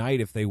fucking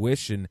night if they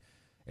wish and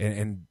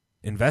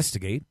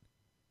investigate.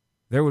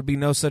 There would be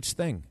no such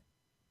thing.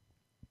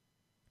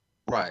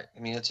 Right. I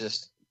mean, it's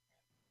just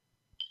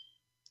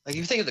like,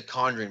 if you think of the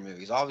Conjuring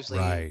movies, obviously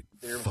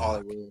they're in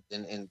Hollywood,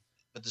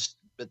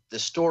 but the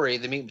story,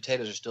 the meat and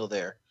potatoes are still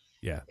there.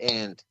 Yeah.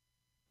 And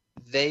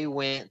they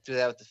went through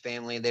that with the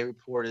family. They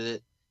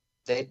reported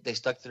it. They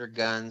stuck to their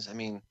guns. I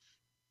mean,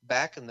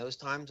 back in those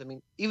times, I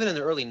mean, even in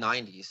the early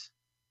 90s,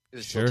 it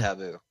was still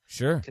taboo.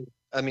 Sure.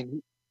 I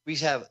mean,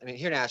 here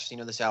in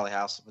Ashton, the Sally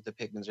House with the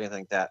Pickmans or anything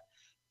like that,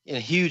 in a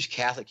huge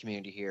Catholic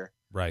community here.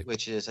 Right.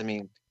 Which is, I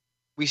mean,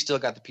 we still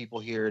got the people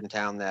here in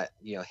town that,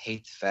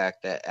 hate the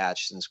fact that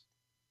Ashton's,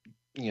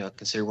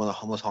 considered one of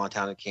the most haunted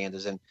towns in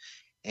Kansas,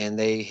 and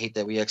they hate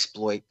that we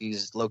exploit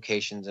these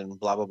locations and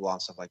blah, blah, blah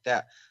and stuff like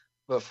that.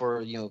 But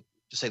for, just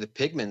say the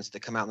Pigments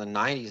that come out in the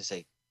 90s and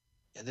say,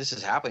 this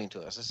is happening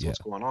to us. This is what's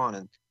going on.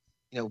 And,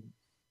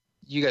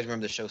 you guys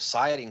remember the show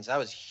Sightings? That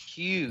was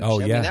huge.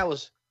 Oh, I mean, that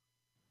was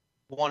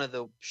one of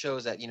the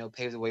shows that,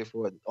 paved the way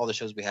for all the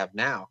shows we have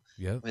now.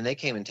 Yeah. I mean, they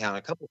came in town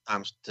a couple of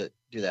times to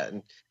do that.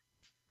 And,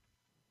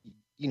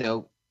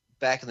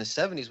 back in the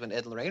 70s when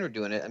Ed and Lorraine were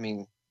doing it, I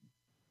mean,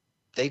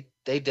 they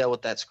dealt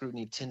with that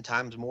scrutiny 10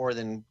 times more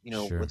than,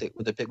 what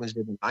the Pigments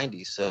did in the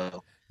 90s.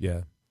 So,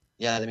 yeah,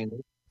 I mean,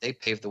 they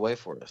paved the way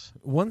for us.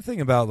 One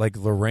thing about, like,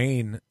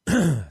 Lorraine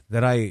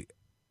that I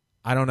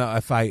don't know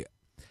if I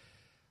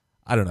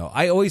don't know.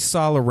 I always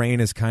saw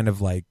Lorraine as kind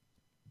of like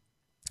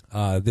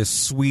this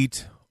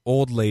sweet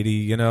old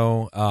lady,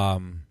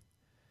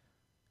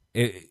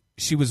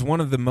 she was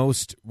one of the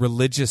most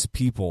religious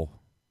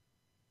people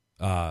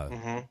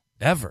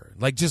ever.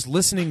 Like, just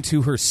listening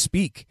to her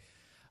speak,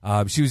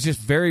 She was just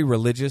very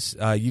religious.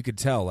 You could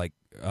tell, like,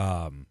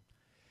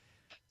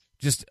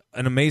 just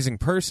an amazing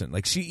person.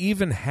 Like, she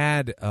even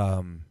had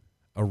a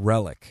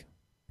relic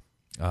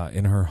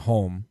in her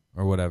home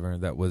or whatever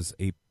that was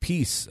a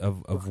piece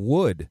of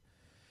wood.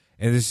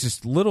 And it's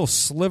just little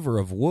sliver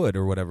of wood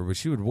or whatever, but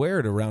she would wear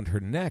it around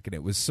her neck, and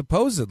it was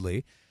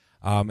supposedly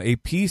a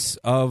piece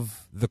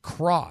of the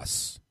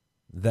cross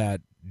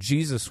that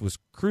Jesus was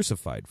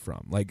crucified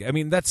from. Like, I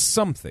mean, that's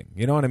something,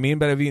 you know what I mean?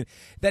 But I mean,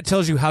 that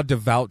tells you how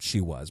devout she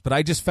was. But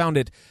I just found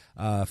it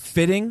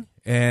fitting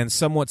and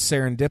somewhat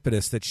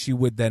serendipitous that she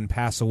would then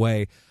pass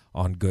away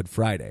on Good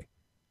Friday.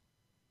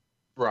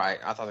 Right.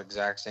 I thought the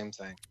exact same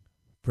thing.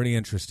 Pretty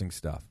interesting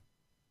stuff.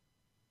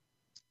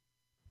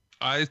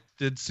 I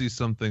did see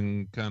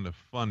something kind of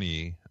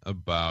funny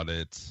about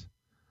it.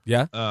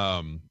 Yeah?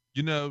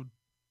 You know,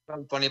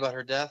 Something funny about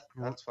her death?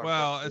 That's fucked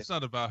up. it's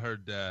not about her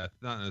death,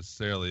 not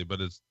necessarily, but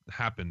it's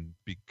happened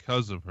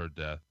because of her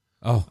death.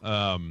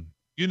 Oh.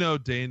 You know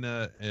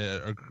Dana,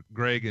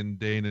 Greg and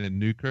Dana in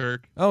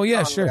Newkirk? Oh,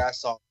 yeah, sure. Yeah, I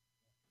saw.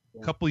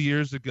 A couple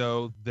years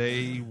ago,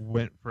 they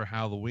went for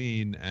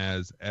Halloween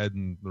as Ed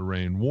and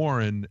Lorraine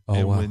Warren,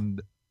 and wow. when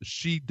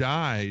she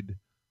died,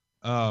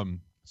 some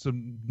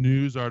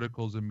news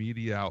articles and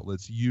media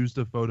outlets used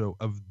a photo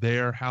of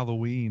their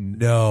Halloween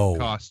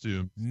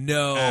costume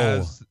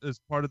as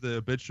part of the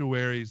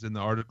obituaries and the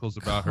articles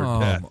about her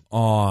death. Come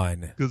on.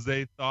 Because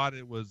they thought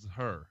it was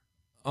her.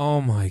 Oh,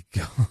 my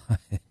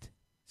God.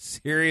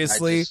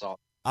 Seriously?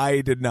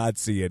 I did not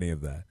see any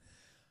of that.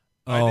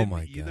 Oh,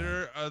 my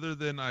God. Other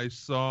than I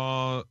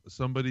saw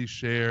somebody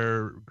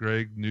share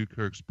Greg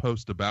Newkirk's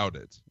post about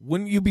it.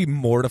 Wouldn't you be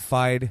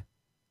mortified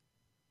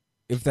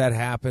if that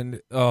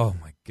happened? Oh,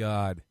 my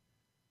God.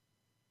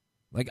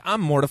 Like,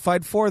 I'm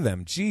mortified for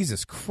them.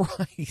 Jesus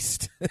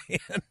Christ.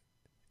 Man.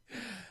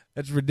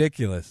 That's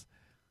ridiculous.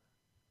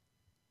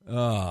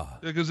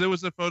 Because there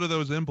was a photo that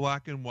was in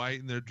black and white,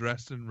 and they're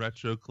dressed in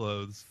retro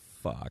clothes.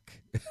 Fuck.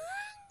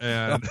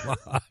 And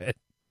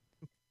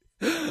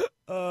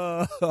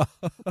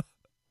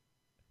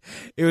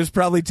it was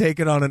probably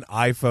taken on an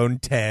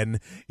iPhone 10.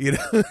 You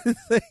know,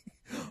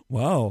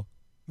 wow,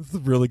 this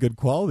is really good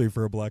quality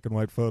for a black and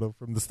white photo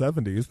from the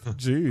 70s.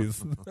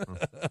 Jeez.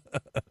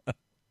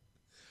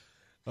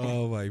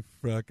 Oh my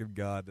fucking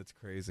God, that's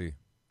crazy.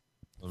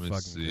 Let me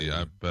see. Crazy.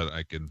 I bet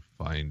I can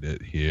find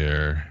it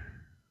here,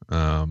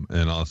 and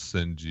I'll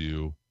send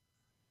you.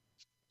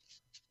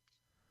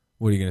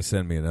 What are you going to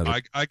send me? Another?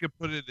 I could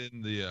put it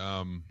in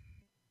the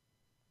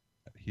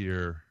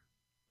here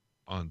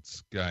on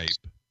Skype,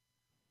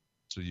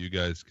 so you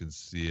guys can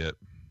see it.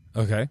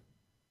 Okay.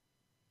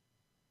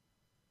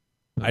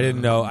 I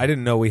didn't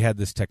know we had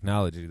this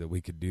technology that we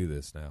could do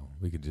this now.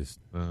 We could just.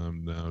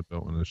 No,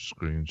 don't want to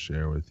screen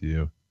share with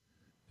you.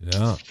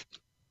 Yeah.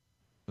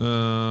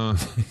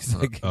 He's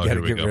like, you got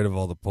to get rid of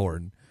all the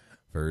porn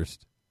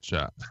first.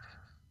 Chat.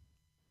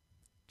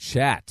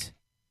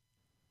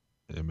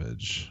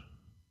 Image.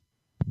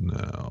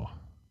 No.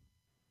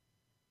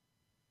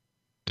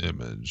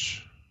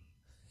 Image.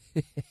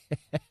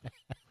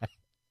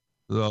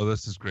 Oh,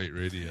 this is great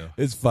radio.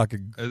 It's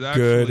fucking it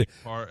good.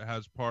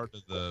 Has part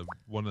of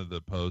one of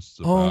the posts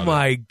about Oh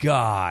my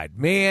God,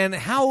 man.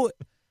 How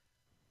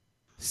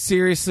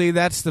seriously,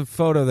 that's the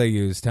photo they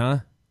used, huh?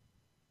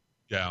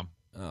 Yeah.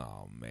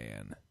 Oh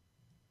man.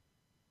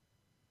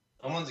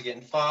 Someone's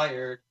getting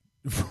fired.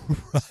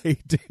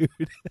 Right, dude.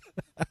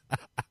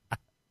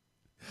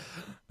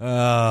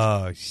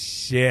 Oh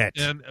shit.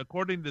 And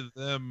according to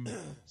them,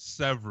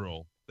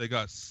 they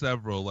got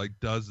several, like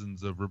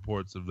dozens of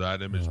reports of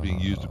that image being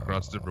used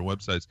across different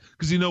websites.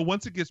 Because,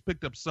 once it gets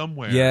picked up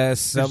somewhere, yes,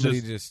 somebody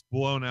just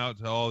blown out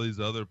to all these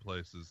other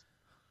places.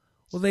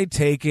 Well, they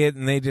take it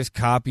and they just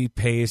copy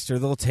paste, or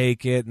they'll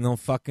take it and they'll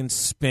fucking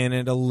spin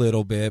it a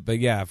little bit. But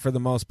yeah, for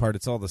the most part,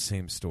 it's all the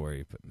same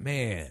story. But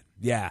man,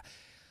 yeah.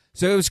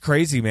 So it was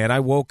crazy, man. I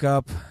woke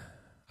up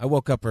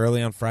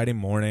early on Friday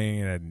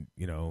morning and,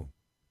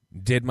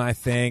 did my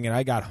thing, and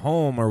I got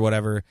home or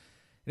whatever.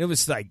 And it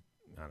was like,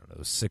 I don't know, it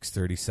was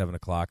 6:30, 7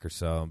 o'clock or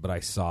so. But I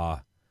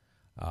saw,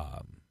 I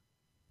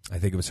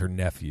think it was her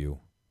nephew,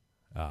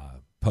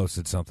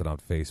 posted something on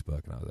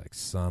Facebook, and I was like,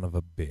 son of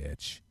a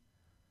bitch.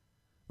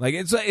 Like,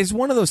 it's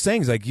one of those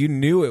things, like, you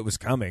knew it was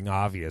coming,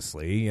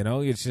 obviously,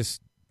 it's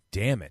just,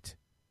 damn it,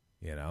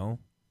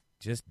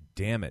 just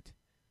damn it.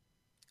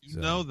 You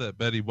know that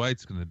Betty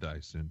White's going to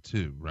die soon,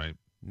 too, right?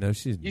 No,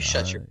 she's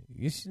not.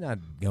 She's not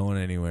going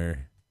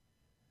anywhere.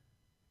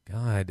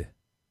 God.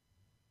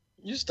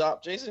 You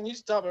stop, Jason. You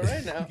stop it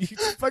right now. You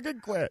fucking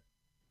quit.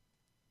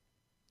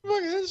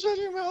 Fucking shut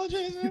your mouth,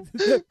 Jason.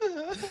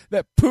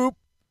 That poop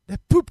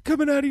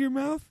coming out of your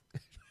mouth.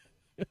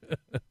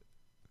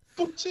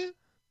 Bullshit.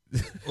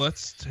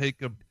 Let's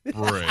take a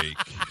break,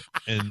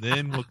 and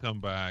then we'll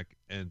come back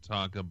and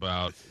talk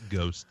about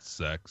ghost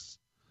sex.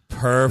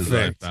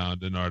 Perfect. I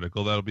found an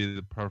article. That'll be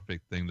the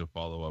perfect thing to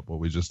follow up what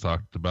we just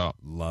talked about.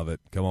 Love it.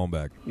 Come on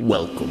back.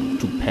 Welcome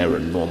to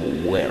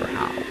Paranormal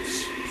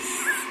Warehouse.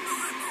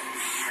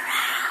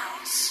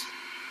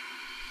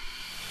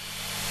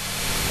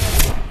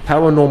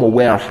 Paranormal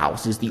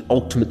Warehouse is the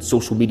ultimate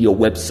social media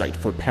website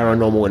for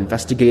paranormal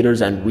investigators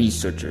and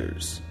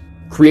researchers.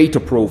 Create a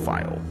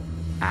profile,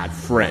 add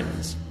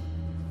friends,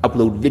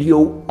 upload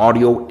video,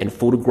 audio, and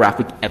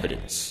photographic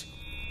evidence,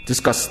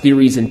 discuss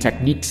theories and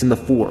techniques in the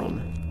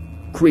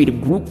forum, create a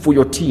group for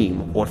your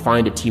team or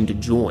find a team to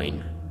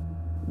join,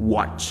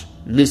 watch,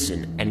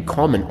 listen, and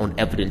comment on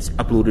evidence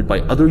uploaded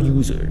by other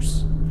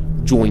users.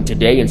 Join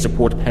today and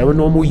support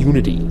Paranormal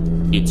Unity.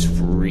 It's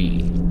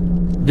free.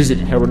 Visit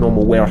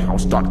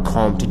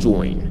paranormalwarehouse.com to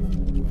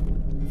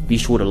join. Be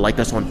sure to like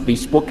us on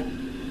Facebook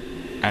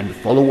and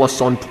follow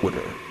us on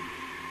Twitter.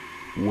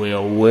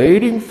 We're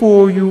waiting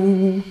for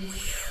you.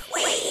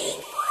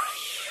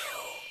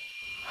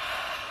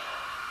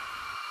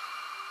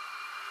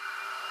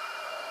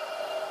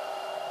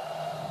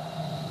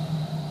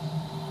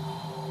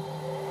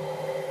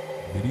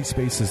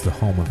 Space is the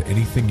home of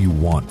anything you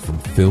want, from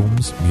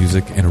films,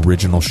 music, and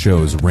original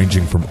shows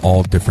ranging from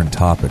all different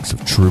topics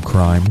of true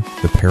crime,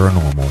 the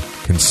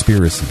paranormal,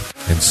 conspiracy,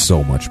 and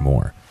so much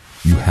more.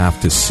 You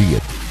have to see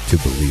it to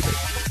believe it.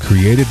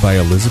 Created by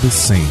Elizabeth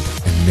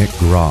Saint and Nick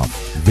Groff,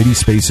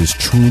 VidiSpace is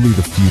truly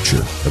the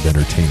future of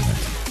entertainment.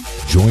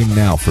 Join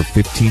now for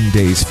 15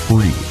 days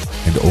free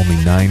and only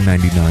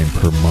 $9.99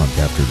 per month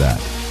after that.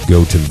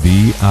 Go to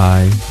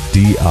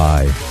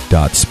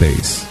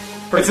VIDI.space.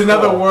 It's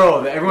another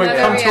world. Everyone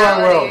come to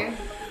our world.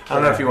 I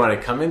don't know if you want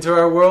to come into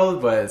our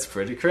world, but it's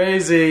pretty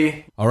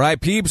crazy. All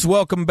right, peeps,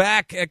 welcome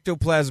back.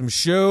 Ectoplasm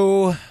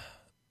Show.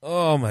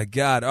 Oh, my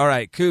God. All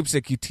right,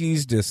 Koopsik, you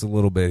teased us a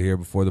little bit here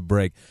before the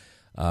break,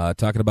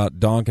 talking about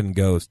Donkin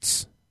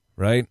ghosts,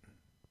 right?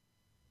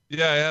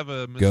 Yeah, I have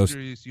a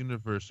Mysterious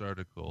Universe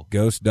article.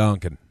 Ghost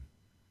Donkin.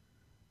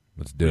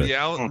 Let's do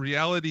it.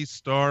 Reality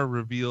star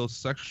reveals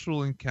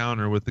sexual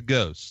encounter with a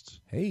ghost.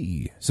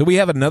 Hey, so we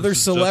have another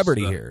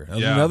celebrity here.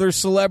 Yeah. Another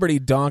celebrity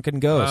donking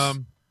ghosts.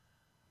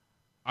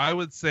 I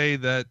would say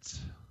that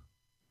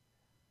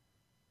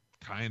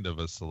kind of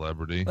a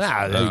celebrity.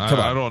 I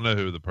don't know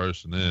who the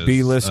person is.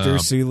 B-lister,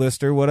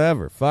 C-lister,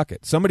 whatever. Fuck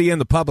it. Somebody in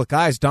the public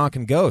eye is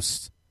donking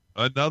ghosts.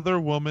 Another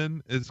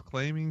woman is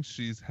claiming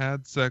she's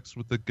had sex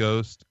with a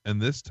ghost,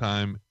 and this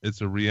time it's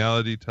a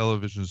reality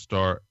television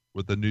star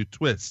with a new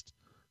twist.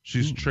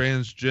 She's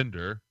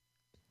transgender.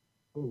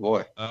 Oh,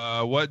 boy.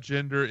 What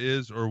gender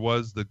is or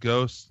was the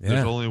ghost? Yeah.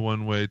 There's only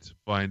one way to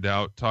find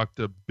out. Talk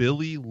to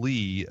Billy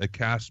Lee, a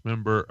cast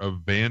member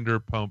of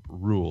Vanderpump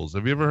Rules.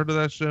 Have you ever heard of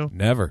that show?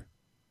 Never.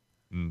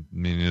 Me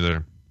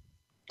neither.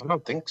 I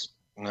don't think so.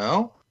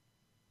 No?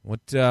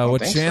 What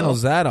channel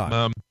is that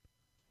on?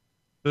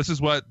 This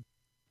is what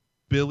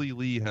Billy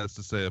Lee has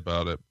to say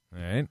about it.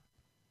 All right.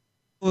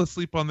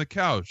 Asleep on the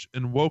couch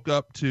and woke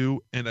up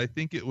to, and I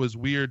think it was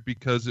weird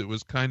because it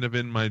was kind of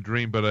in my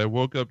dream, but I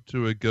woke up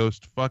to a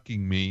ghost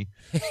fucking me,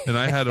 and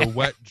I had a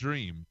wet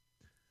dream.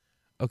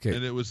 Okay.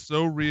 And it was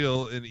so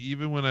real, and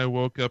even when I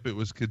woke up, it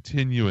was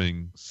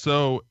continuing.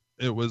 So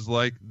it was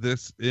like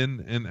this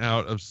in and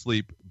out of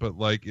sleep, but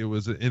like it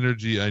was an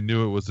energy. I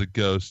knew it was a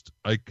ghost.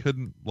 I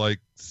couldn't like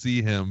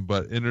see him,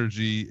 but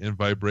energy and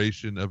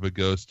vibration of a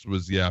ghost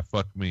was, yeah,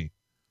 fuck me.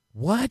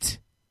 What?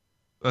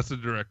 That's a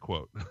direct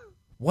quote.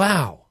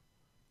 Wow.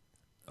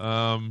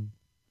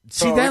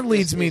 See, that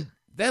leads me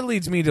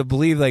to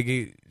believe like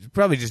he's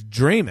probably just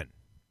dreaming,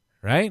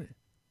 right?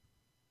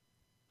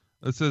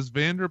 It says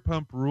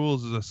Vanderpump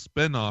Rules is a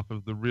spinoff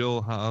of The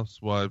Real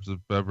Housewives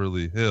of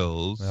Beverly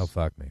Hills. Well,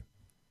 fuck me.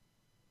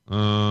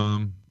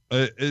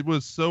 It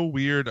was so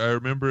weird. I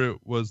remember it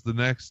was the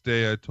next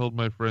day I told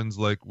my friends,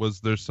 like, was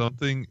there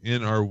something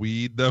in our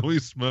weed that we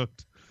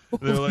smoked?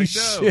 They're like,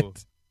 no.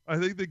 Shit. I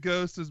think the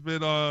ghost has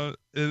been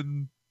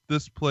in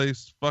this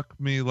place, fuck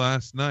me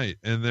last night.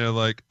 And they're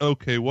like,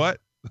 okay, what?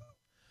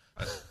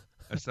 I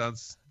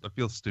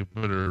feel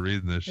stupider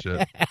reading this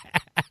shit.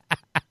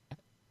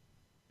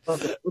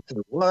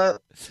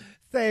 What?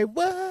 Say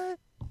what?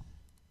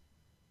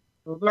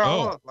 There I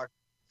was, like,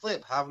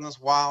 sleep, having this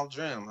wild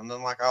dream. And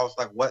then, like, I was,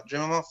 like, wet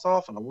dreaming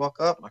myself, and I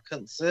woke up, and I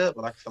couldn't see it,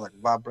 but I could feel, like,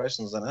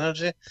 vibrations and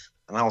energy,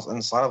 and I was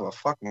inside of a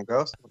fucking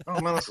ghost. Like, oh,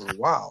 man, this is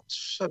wild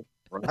shit,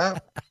 right?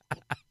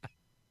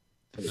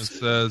 It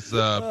says,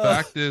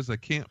 fact is, I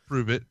can't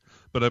prove it,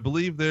 but I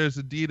believe there's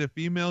indeed a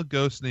female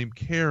ghost named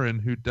Karen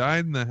who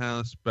died in the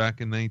house back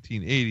in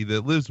 1980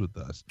 that lives with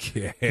us.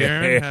 Karen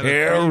had a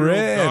 3-year-old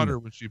daughter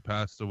when she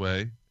passed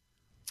away.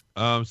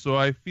 So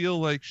I feel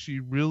like she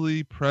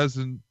really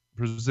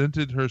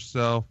presented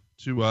herself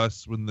to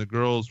us when the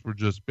girls were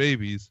just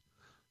babies.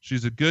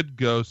 She's a good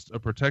ghost, a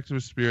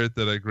protective spirit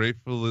that I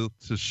gratefully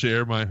to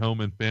share my home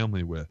and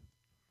family with.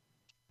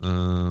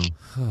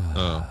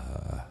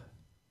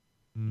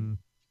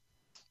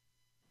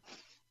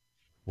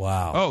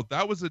 Wow. Oh,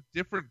 that was a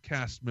different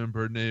cast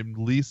member named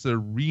Lisa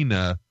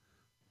Rena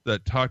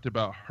that talked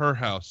about her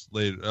house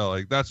later.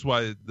 Like that's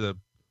why the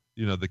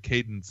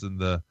cadence and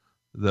the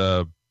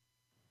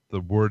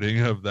wording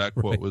of that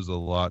quote was a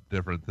lot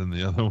different than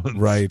the other ones.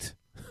 Right.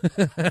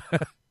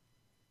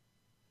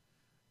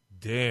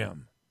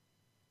 Damn.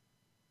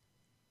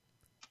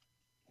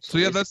 So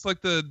yeah, that's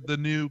like the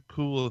new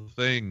cool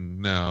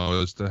thing now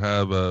is to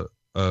have a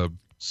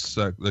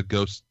the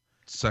ghost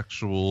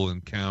sexual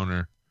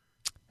encounter.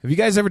 Have you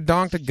guys ever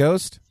donked a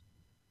ghost?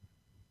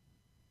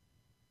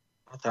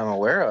 Not that I'm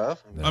aware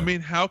of. No. I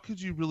mean, how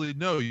could you really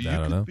know? You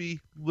could be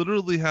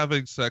literally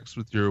having sex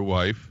with your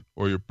wife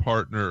or your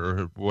partner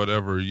or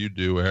whatever you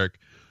do, Eric.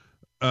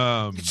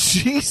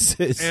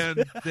 Jesus.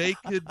 And they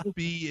could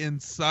be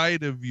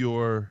inside of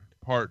your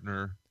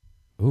partner.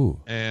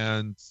 Ooh.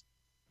 And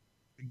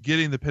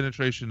getting the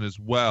penetration as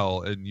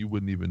well, and you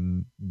wouldn't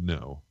even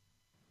know.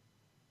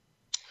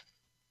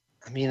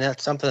 I mean,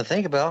 that's something to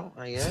think about,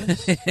 I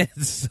guess.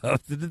 It's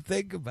something to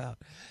think about.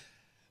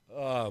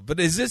 But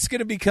is this going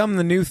to become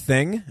the new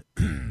thing?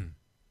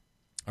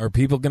 Are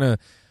people going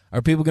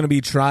to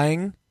be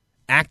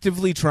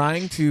actively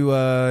trying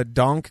to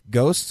donk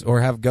ghosts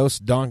or have ghosts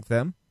donk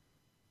them?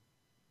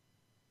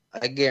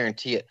 I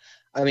guarantee it.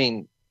 I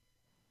mean,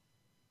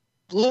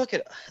 look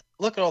at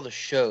all the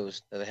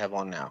shows that they have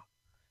on now.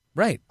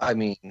 Right. I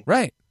mean,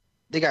 right.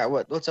 They got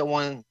what's that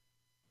one?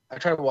 I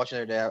tried to watch the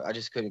other day. I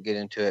just couldn't get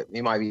into it.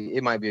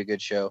 It might be a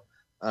good show.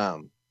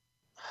 Ghostbait.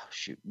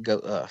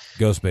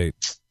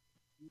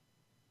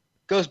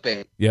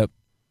 Ghostbait. Yep.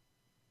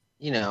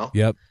 You know.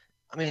 Yep.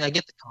 I mean, I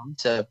get the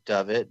concept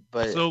of it,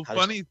 but so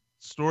funny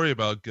story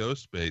about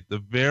Ghostbait. The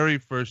very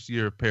first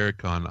year of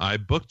Paracon, I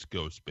booked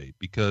Ghostbait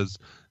because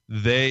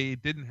they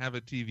didn't have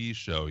a TV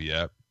show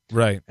yet.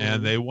 Right.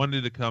 And they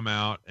wanted to come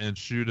out and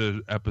shoot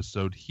an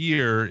episode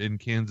here in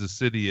Kansas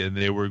City, and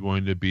they were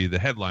going to be the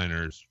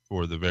headliners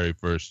for the very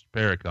first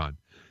Paracon.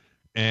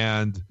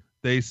 And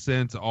they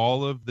sent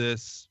all of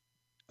this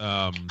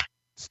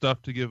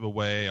stuff to give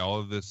away, all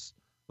of this,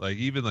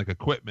 even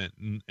equipment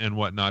and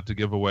whatnot to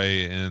give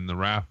away in the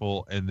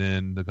raffle. And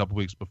then a couple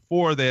weeks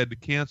before, they had to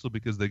cancel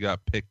because they got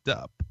picked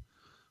up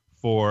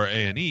for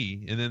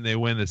A&E. And then they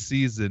went a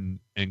season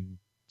and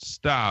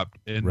stopped.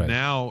 And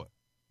now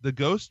the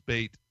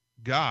Ghostbait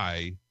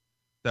guy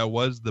that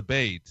was the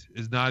bait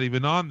is not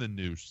even on the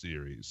new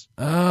series.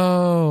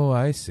 Oh,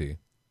 I see.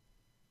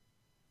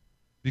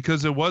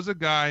 Because it was a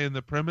guy, and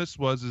the premise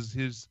was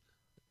his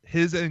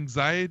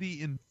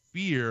anxiety and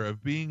fear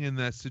of being in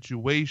that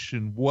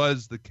situation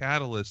was the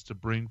catalyst to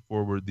bring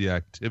forward the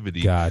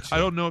activity. Gotcha. I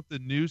don't know if the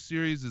new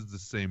series is the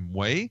same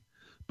way,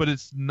 but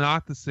it's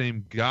not the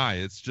same guy.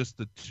 It's just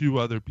the two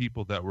other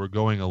people that were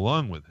going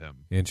along with him.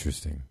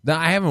 Interesting. No,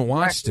 I haven't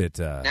watched it.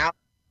 Now.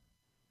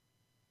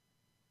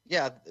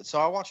 Yeah, so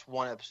I watched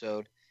one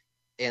episode,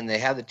 and they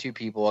have the two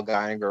people, a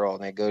guy and a girl,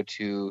 and they go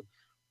to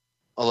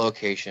a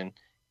location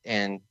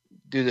and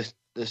do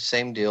the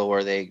same deal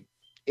where they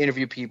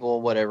interview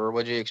people, whatever,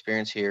 what did you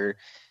experience here,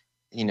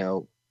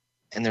 and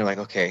they're like,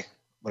 okay,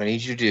 what I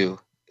need you to do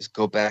is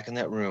go back in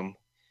that room,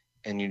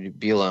 and you need to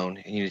be alone,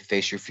 and you need to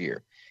face your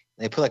fear.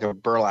 And they put a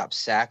burlap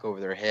sack over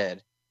their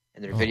head,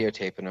 and they're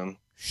videotaping them.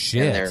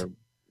 Shit. And they're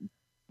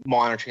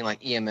monitoring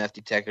EMF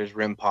detectors,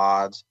 REM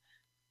pods,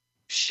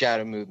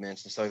 shadow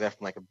movements and stuff like that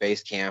from a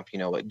base camp,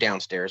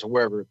 downstairs or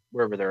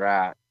wherever they're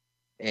at,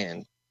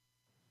 and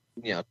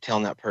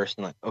telling that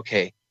person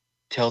okay,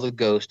 tell the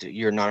ghost that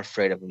you're not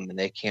afraid of them and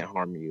they can't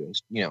harm you,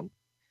 and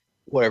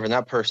whatever. And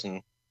that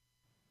person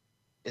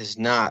is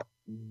not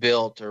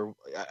built or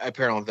a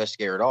paranormal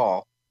investigator at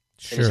all.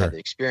 They just have the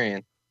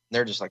experience.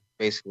 They're just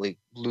basically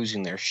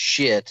losing their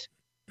shit.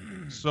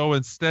 So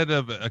instead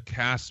of a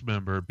cast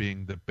member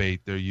being the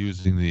bait, they're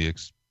using the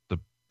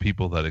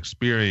people that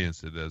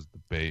experience it as the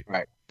bait.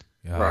 Right.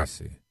 Yeah, right. I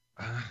see.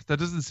 That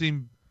doesn't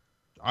seem,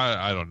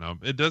 I don't know.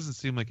 It doesn't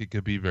seem like it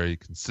could be very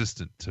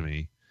consistent to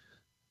me.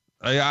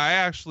 I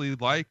actually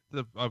like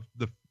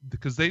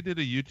because they did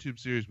a YouTube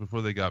series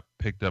before they got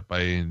picked up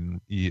by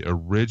A&E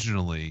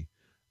originally,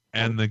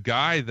 and the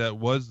guy that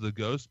was the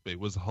ghost bait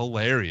was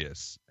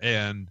hilarious,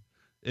 and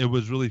it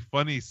was really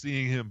funny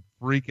seeing him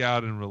freak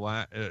out and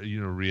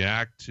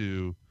react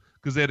to.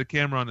 Because they had a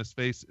camera on his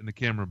face and a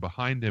camera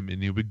behind him,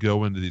 and he would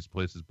go into these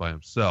places by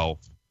himself.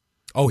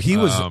 Oh, he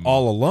was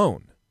all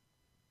alone?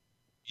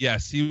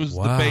 Yes, he was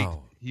the bait.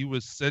 He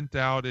was sent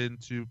out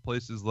into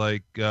places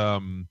like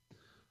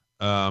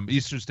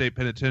Eastern State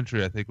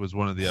Penitentiary, I think was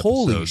one of the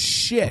episodes. Holy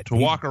shit. To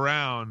walk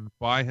around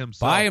by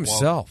himself. By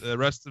himself. While the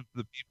rest of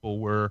the people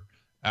were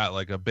at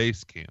a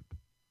base camp.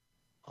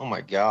 Oh,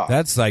 my God.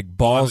 That's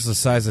balls the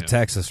size of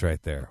Texas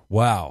right there.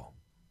 Wow.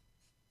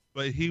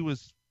 But he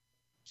was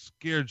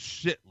scared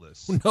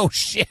shitless. No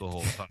shit. The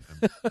whole time.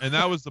 And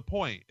that was the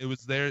point. It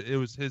was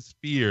his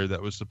fear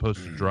that was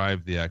supposed to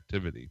drive the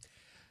activity.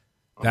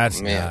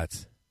 That's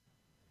nuts.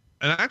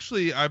 And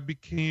actually, I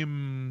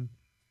became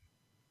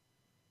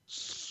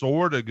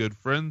sort of good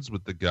friends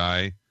with the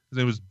guy. His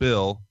name was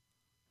Bill.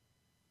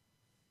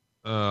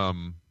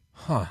 And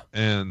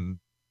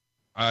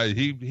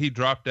he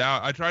dropped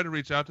out. I tried to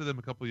reach out to them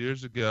a couple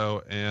years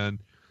ago, and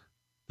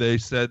they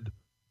said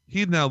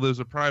he now lives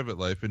a private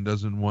life and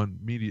doesn't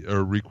want media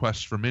or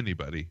requests from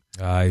anybody.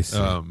 I see.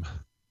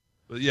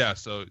 But yeah,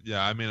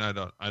 I mean, I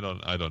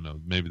don't know.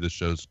 Maybe the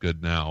show's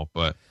good now,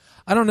 but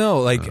I don't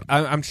know.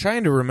 I'm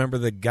trying to remember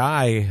the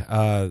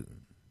guy,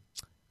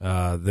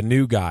 the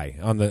new guy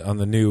on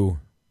the new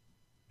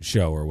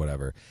show or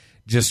whatever.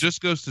 It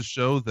just goes to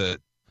show that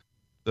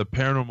the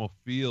paranormal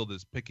field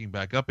is picking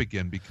back up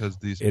again because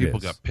these people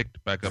got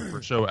picked back up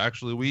for show.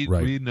 Actually,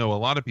 we know a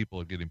lot of people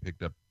are getting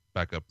picked up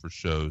back up for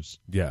shows.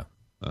 Yeah.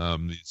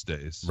 These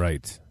days.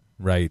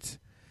 Right.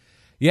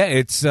 Yeah,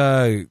 it's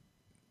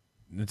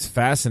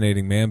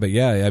fascinating, man. But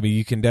yeah, I mean,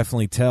 you can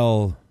definitely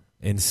tell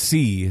and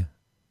see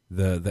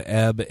the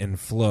ebb and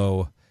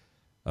flow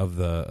of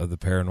the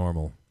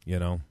paranormal. You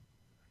know,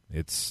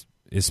 it's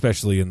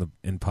especially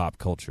in pop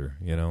culture.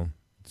 You know,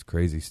 it's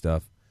crazy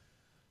stuff.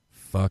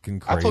 Fucking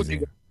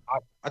crazy.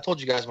 I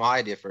told you guys my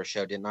idea for a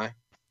show, didn't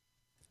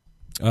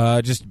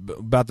I? Just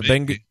about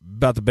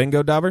the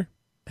bingo dauber.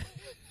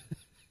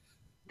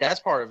 That's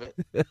part of it.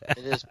 It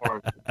is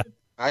part of it.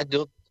 I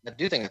do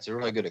think it's a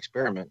really good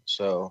experiment,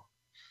 so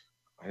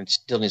it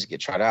still needs to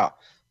get tried out.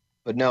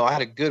 But no, I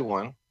had a good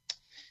one.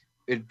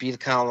 It'd be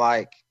kind of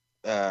like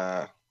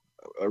a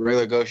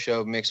regular ghost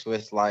show mixed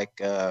with like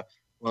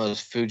one of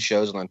those food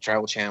shows on the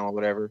Travel Channel or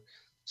whatever.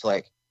 So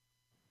like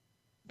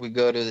we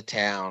go to the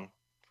town,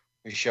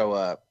 we show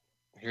up.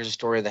 Here's a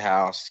story of the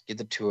house. Get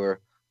the tour.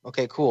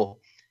 Okay, cool.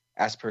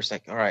 Ask the person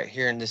like, all right,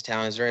 here in this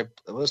town,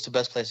 what's the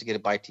best place to get a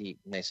bite to eat?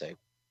 And they say,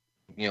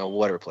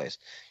 whatever place.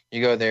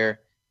 You go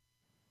there,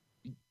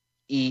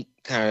 eat,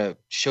 kind of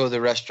show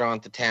the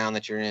restaurant, the town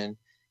that you're in,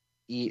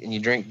 eat, and you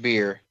drink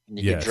beer, and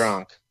you get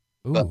drunk,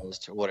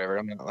 buzzed or whatever.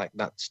 I mean, like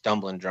not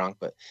stumbling drunk,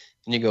 but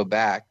then you go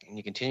back and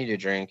you continue to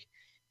drink,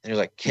 and there's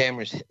like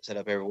cameras set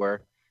up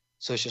everywhere.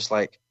 So it's just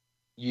like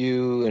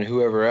you and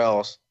whoever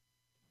else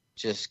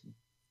just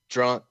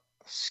drunk,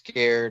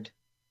 scared,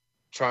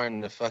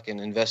 trying to fucking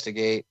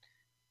investigate.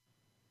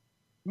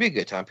 It'd be a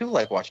good time. People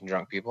like watching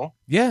drunk people.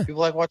 Yeah.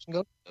 People like watching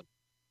ghosts.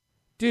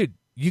 Dude,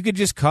 you could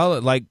just call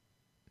it like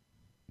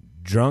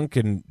drunk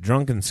and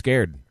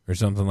scared or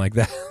something like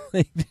that.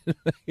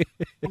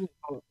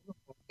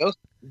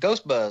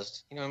 Ghost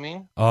buzzed. You know what I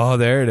mean? Oh,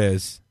 there it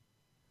is.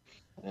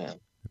 Yeah.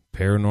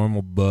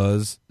 Paranormal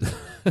buzz.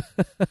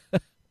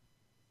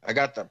 I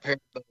got the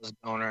paranormal buzz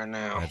going right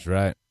now. That's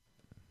right.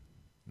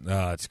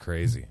 Oh, it's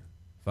crazy.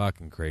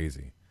 Fucking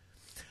crazy.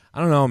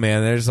 I don't know,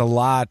 man. There's a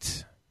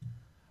lot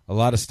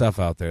of stuff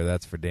out there,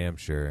 that's for damn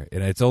sure.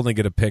 And it's only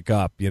going to pick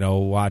up.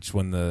 Watch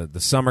when the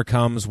summer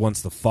comes.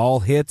 Once the fall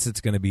hits,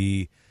 it's going to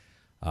be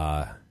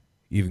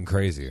even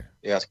crazier.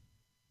 Yes.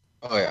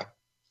 Oh, yeah.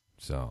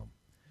 So,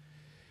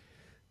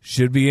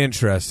 should be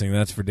interesting,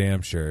 that's for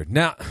damn sure.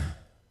 Now,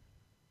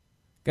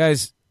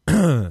 guys,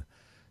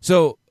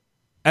 so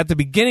at the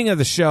beginning of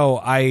the show,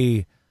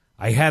 I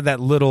had that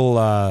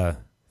little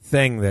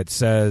thing that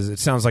says, it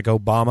sounds like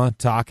Obama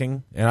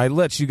talking, and I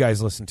let you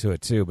guys listen to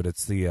it too, but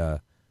it's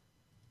the...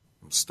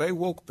 Stay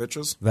woke,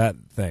 bitches. That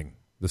thing.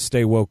 The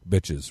stay woke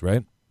bitches,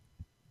 right?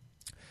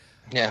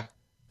 Yeah.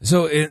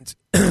 So it's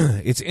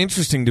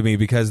interesting to me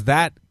because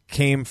that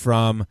came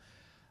from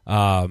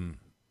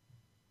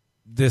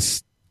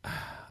this...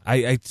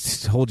 I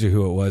told you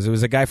who it was. It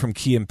was a guy from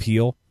Key and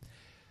Peele.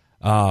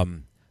 But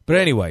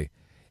anyway,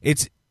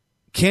 it's...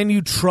 Can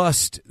you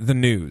trust the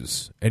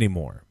news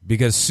anymore?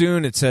 Because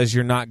soon it says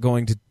you're not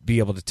going to be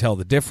able to tell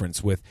the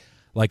difference with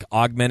like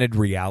augmented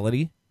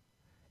reality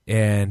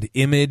and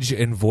image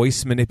and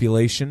voice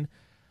manipulation.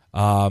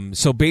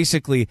 So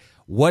basically,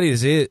 what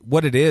it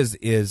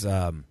is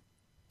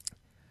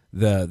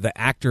the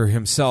actor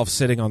himself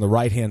sitting on the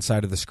right hand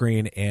side of the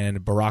screen and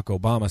Barack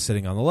Obama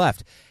sitting on the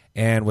left.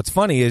 And what's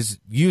funny is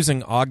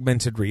using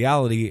augmented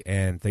reality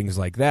and things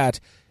like that,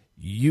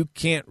 you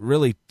can't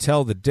really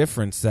tell the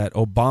difference that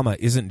Obama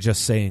isn't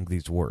just saying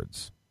these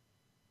words.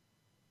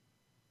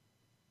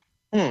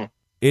 Hmm.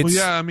 Well,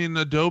 yeah, I mean,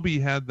 Adobe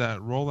had that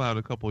rollout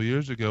a couple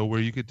years ago where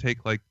you could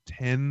take like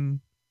 10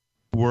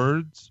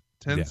 words,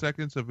 10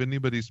 seconds of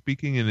anybody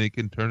speaking, and it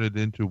can turn it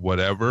into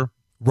whatever.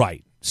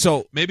 Right.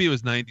 So maybe it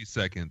was 90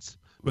 seconds,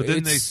 but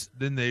then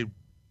they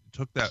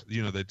took that,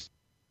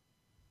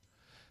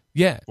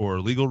 for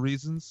legal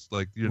reasons,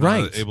 like you're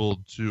not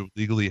able to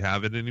legally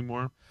have it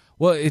anymore.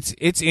 Well,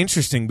 it's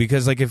interesting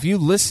because, like, if you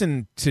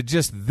listen to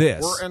just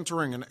this... We're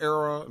entering an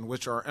era in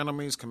which our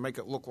enemies can make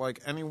it look like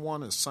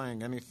anyone is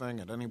saying anything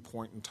at any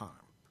point in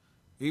time,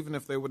 even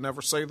if they would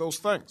never say those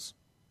things.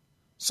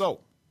 So,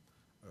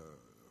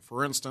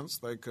 for instance,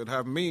 they could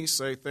have me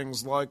say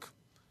things like,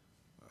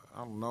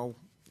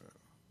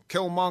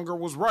 Killmonger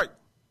was right,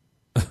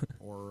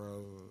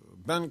 or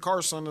Ben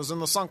Carson is in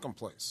the sunken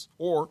place,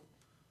 or,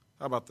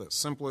 how about this,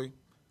 simply,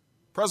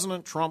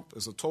 President Trump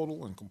is a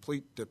total and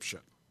complete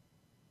dipshit.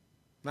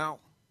 Now,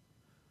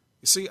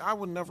 you see, I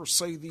would never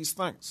say these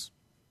things,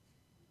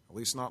 at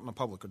least not in a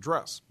public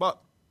address, but...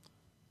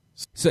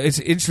 So it's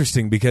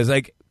interesting because,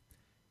 like,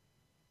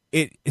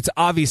 it's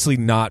obviously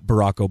not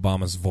Barack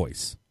Obama's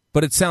voice,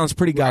 but it sounds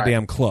pretty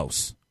goddamn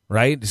close,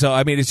 right? So,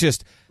 I mean, it's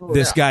just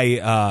this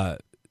guy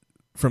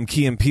from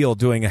Key and Peele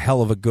doing a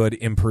hell of a good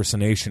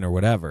impersonation or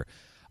whatever.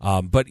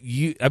 But,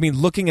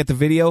 looking at the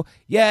video,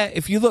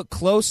 if you look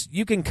close,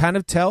 you can kind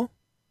of tell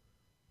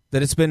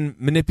that it's been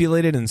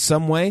manipulated in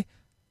some way.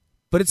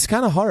 But it's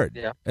kind of hard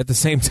at the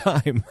same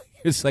time.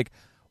 It's like,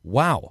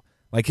 wow.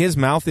 Like, his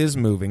mouth is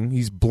moving.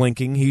 He's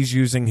blinking. He's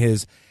using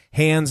his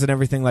hands and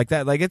everything like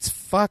that. Like, it's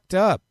fucked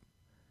up.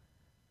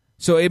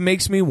 So it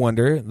makes me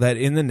wonder that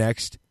in the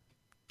next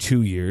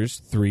 2 years,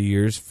 3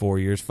 years, 4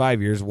 years,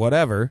 5 years,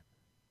 whatever,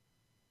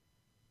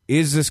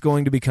 is this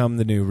going to become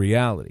the new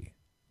reality?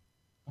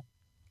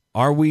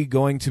 Are we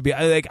going to be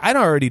like, I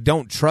already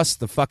don't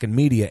trust the fucking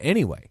media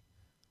anyway.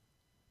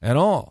 At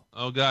all.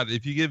 Oh, God,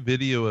 if you get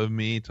video of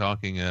me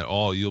talking at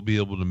all, you'll be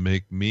able to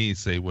make me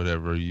say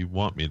whatever you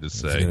want me to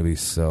say. It's going to be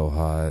so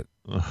hot.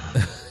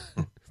 I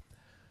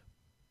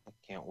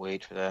can't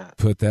wait for that.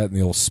 Put that in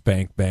the old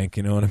spank bank,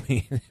 you know what I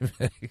mean?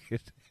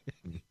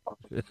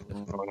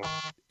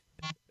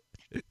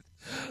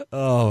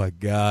 Oh, my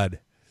God.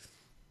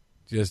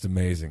 Just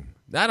amazing.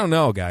 I don't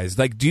know, guys.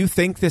 Like, do you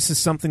think this is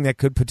something that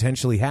could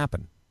potentially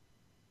happen?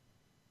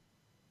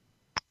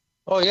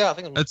 Oh, yeah. I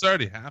think it's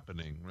already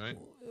happening, right?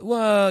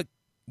 Well,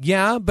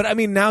 yeah, but I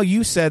mean, now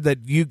you said that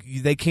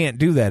they can't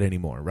do that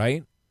anymore,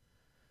 right?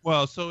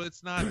 Well, so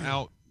it's not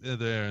out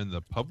there in the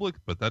public,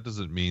 but that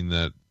doesn't mean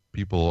that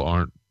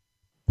people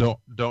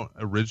don't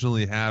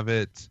originally have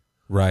it,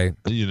 right?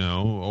 You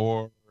know,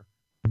 or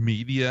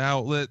media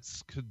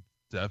outlets could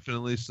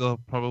definitely still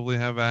probably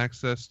have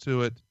access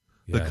to it.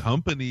 Yeah. The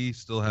company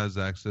still has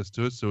access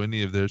to it, so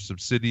any of their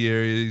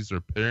subsidiaries or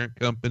parent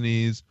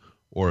companies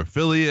or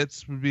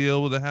affiliates would be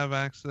able to have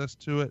access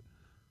to it.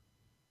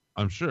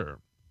 I'm sure.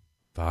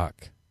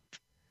 Fuck.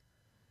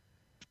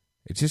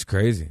 It's just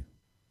crazy.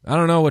 I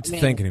don't know what to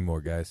think anymore,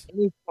 guys.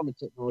 Any form of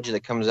technology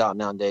that comes out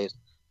nowadays,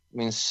 I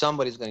mean,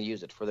 somebody's going to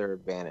use it for their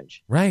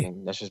advantage. Right. I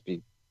mean, that's just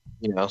be,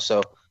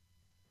 so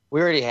we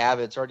already have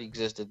it. It's already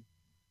existed.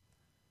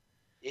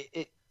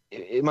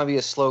 It might be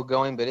a slow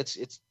going, but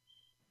it's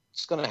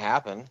going to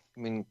happen. I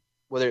mean,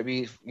 whether it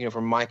be, for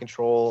mind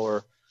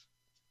control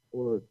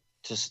or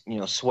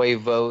to, sway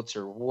votes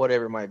or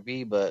whatever it might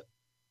be, but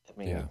I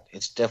mean,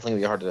 it's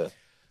definitely going to be hard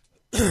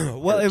to.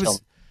 Well, it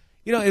was,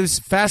 it was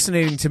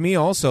fascinating to me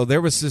also.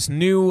 There was this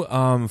new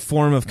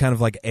form of kind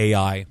of like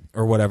AI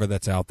or whatever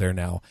that's out there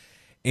now.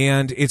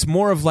 And it's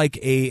more of like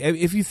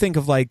if you think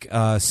of like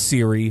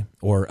Siri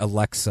or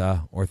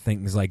Alexa or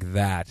things like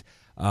that,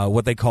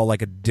 what they call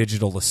like a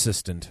digital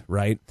assistant,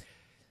 right?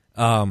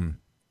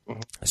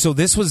 So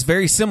this was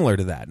very similar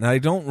to that. And I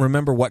don't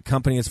remember what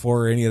company it's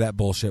for or any of that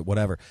bullshit,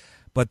 whatever.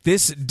 But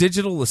this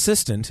digital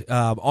assistant,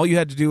 all you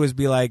had to do was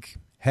be like,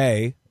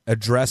 hey,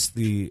 address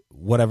the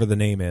whatever the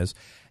name is,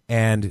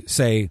 and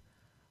say,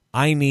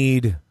 I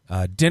need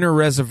dinner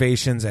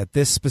reservations at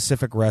this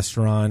specific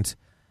restaurant.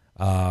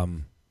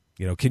 Can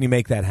you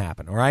make that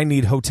happen? Or I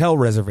need hotel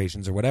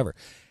reservations or whatever.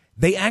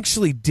 They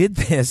actually did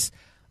this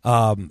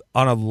on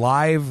a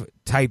live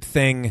type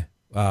thing.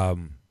 So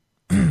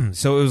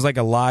it was like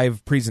a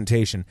live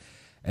presentation,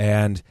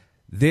 and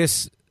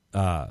this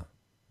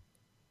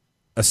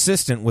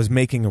assistant was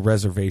making a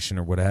reservation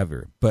or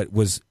whatever, but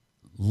was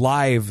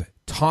live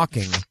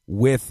talking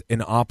with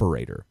an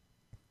operator.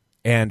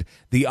 And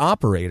the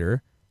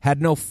operator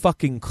had no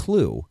fucking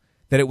clue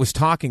that it was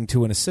talking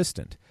to an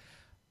assistant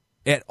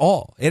at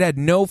all. It had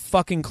no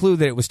fucking clue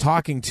that it was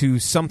talking to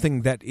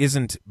something that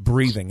isn't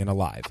breathing and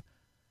alive.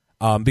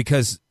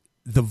 Because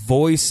the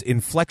voice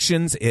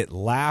inflections, it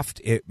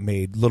laughed, it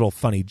made little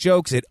funny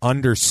jokes, it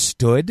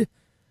understood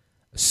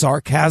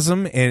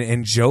sarcasm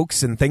and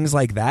jokes and things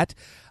like that,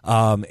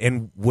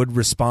 and would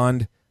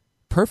respond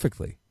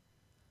perfectly.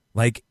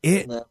 Like,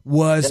 it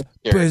was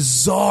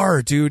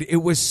bizarre, dude.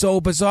 It was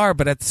so bizarre,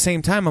 but at the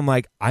same time, I'm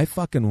like, I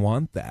fucking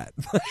want that.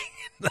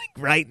 Like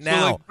right now.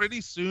 So like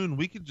pretty soon,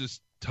 we could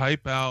just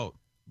type out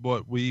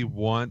what we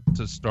want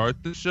to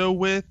start the show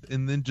with,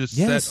 and then just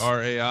set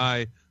our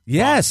AI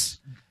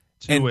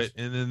to it,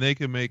 and then they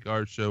can make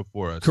our show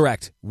for us.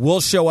 Correct.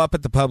 We'll show up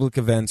at the public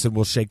events, and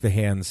we'll shake the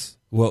hands.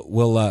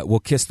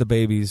 We'll kiss the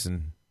babies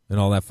and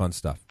all that fun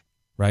stuff,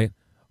 right?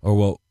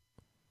 Or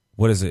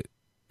what is it?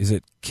 Is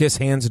it kiss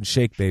hands and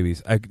shake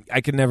babies?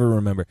 I can never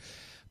remember.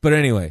 But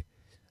anyway.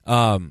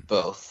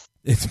 Both.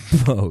 It's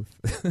both.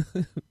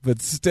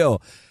 But still,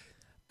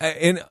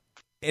 in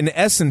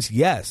essence,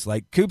 yes.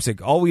 Like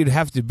Koopsik, all we'd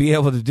have to be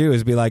able to do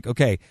is be like,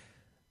 okay,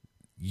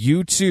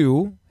 you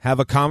two have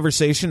a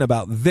conversation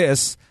about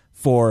this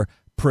for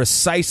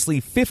precisely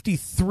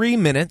 53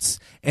 minutes,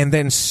 and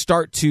then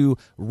start to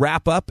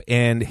wrap up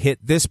and hit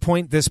this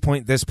point, this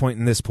point, this point,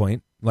 and this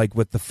point. Like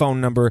with the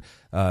phone number,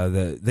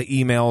 the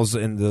emails,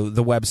 and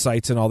the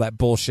websites and all that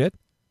bullshit.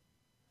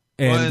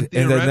 And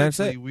then that's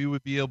it. We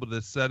would be able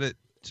to set it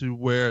to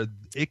where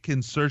it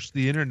can search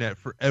the internet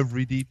for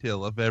every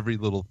detail of every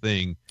little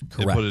thing.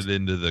 Correct. And put it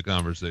into the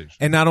conversation.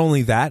 And not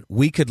only that,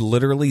 we could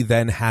literally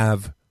then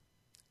have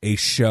a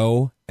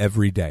show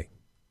every day.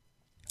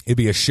 It'd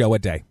be a show a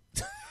day.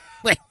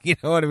 Like, you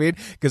know what I mean?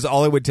 Because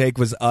all it would take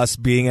was us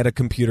being at a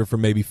computer for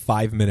maybe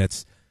 5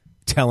 minutes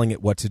telling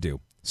it what to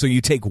do. So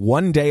you take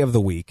one day of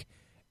the week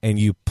and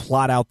you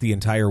plot out the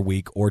entire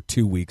week or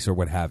 2 weeks or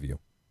what have you.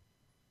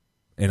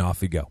 And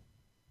off you go.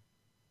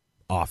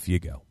 Off you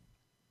go.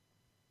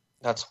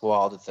 That's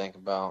wild to think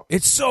about.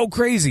 It's so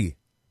crazy.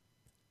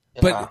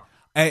 Yeah. But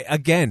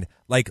again,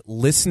 like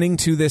listening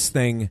to this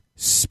thing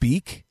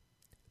speak,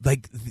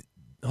 like,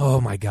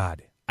 oh my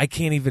God. I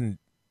can't even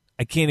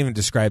I can't even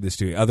describe this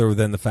to you other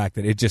than the fact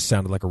that it just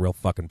sounded like a real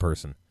fucking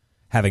person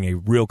having a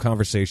real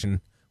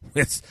conversation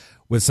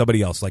with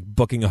somebody else, like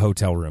booking a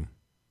hotel room.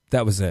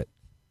 That was it.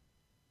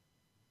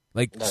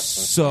 Like, that's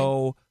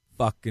so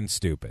fucking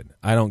stupid.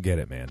 I don't get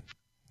it, man.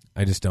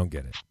 I just don't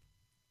get it.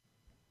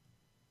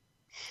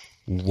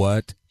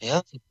 What?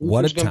 Yeah,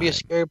 what a it's gonna be a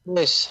scary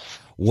place.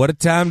 What a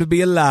time to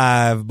be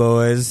alive,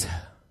 boys.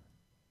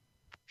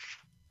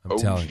 I'm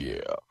telling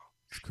you.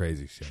 It's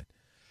crazy shit.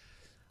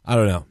 I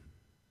don't know.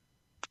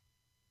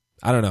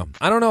 I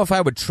don't know if I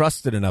would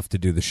trust it enough to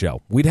do the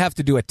show. We'd have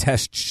to do a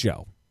test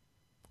show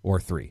or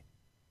 3.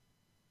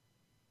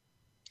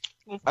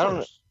 I don't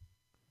know.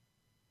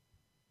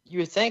 You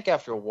would think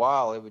after a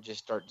while it would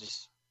just start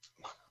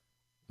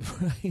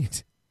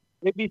right.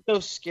 It'd be so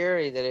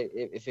scary that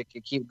if it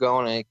could keep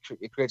going and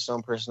it creates its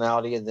own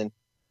personality, and then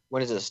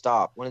when does it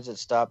stop? When does it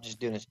stop just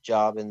doing its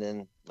job, and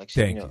then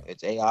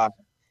it's AI,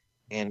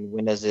 and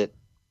when does it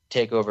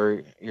take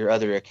over your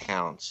other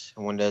accounts,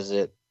 and when does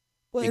it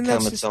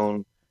become its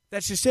own?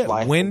 That's just it.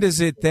 When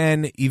does it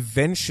then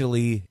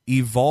eventually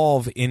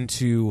evolve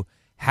into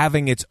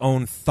having its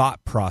own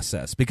thought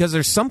process? Because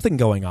there's something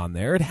going on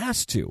there. It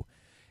has to.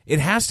 It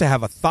has to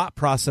have a thought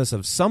process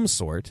of some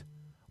sort,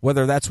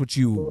 whether that's what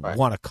you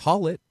want to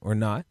call it or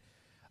not.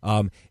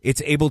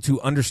 It's able to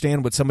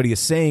understand what somebody is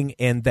saying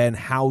and then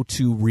how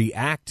to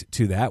react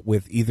to that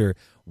with either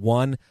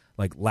one,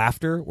 like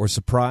laughter or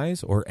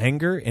surprise or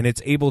anger, and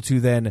it's able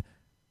to then,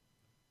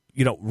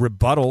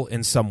 rebuttal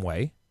in some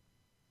way.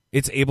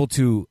 It's able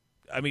to,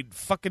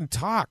 fucking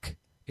talk.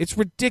 It's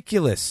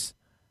ridiculous.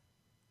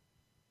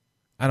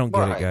 I don't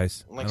get it,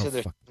 guys. Like I said,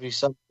 there's be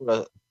some sort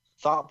of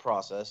thought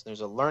process.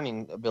 There's a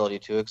learning ability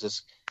to it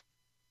because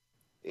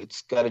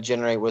it's got to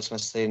generate what's going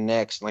to say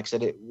next. Like I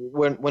said,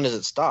 when does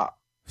it stop?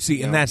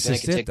 See, and that's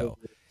just it, though.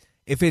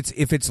 If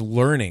it's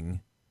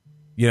learning,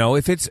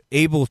 if it's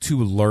able to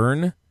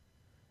learn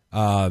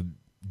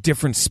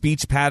different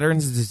speech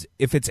patterns,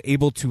 if it's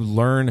able to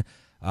learn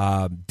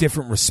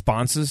different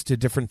responses to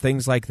different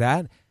things like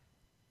that,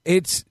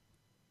 it's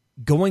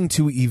going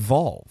to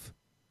evolve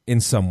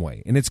in some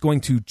way, and it's going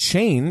to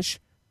change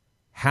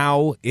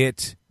how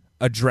it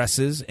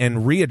addresses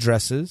and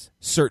readdresses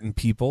certain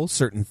people,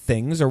 certain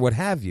things, or what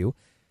have you.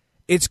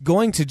 It's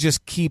going to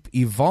just keep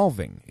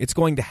evolving. It's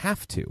going to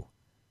have to.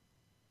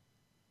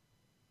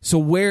 So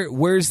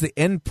where's the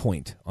end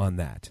point on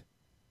that?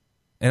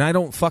 And I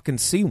don't fucking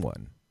see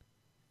one.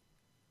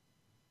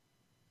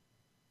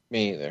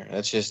 Me either.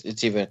 That's just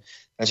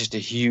a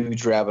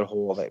huge rabbit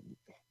hole.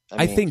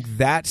 I think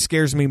that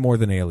scares me more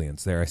than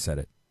aliens. There, I said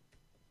it.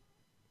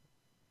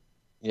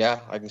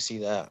 Yeah, I can see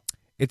that.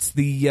 It's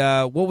the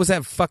what was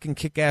that fucking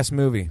kick-ass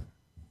movie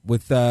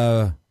with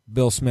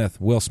Will Smith?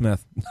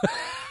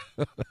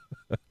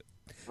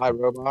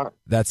 iRobot.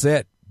 That's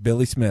it.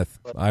 Billy Smith.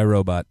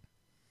 iRobot.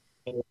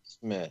 Billy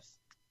Smith.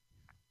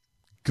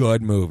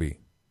 Good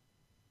movie.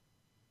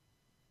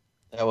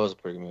 That was a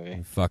pretty movie.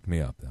 It fucked me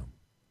up though.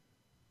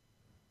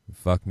 It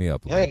fucked me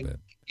up a little bit.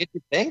 Get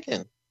you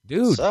thinking,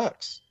 dude. It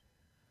sucks.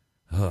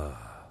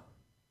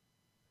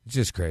 It's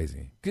just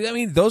crazy. 'Cause,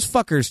 those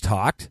fuckers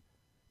talked,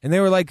 and they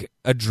were like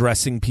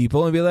addressing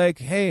people and be like,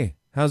 "Hey,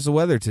 how's the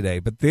weather today?"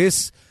 But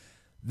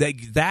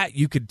that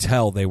you could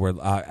tell they were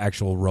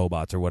actual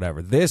robots or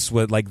whatever. This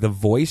was like the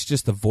voice,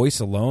 just the voice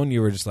alone.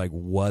 You were just like,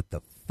 "What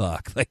the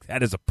fuck?" Like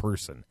that is a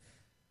person.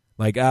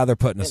 Like they're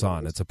putting us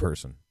on. It's a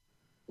person.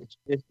 It's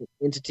just an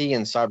entity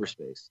in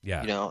cyberspace.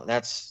 Yeah,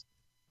 that's.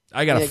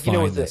 I gotta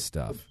find this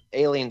stuff.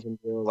 Aliens and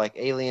like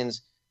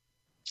aliens.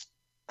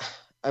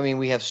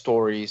 We have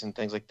stories and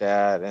things like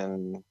that,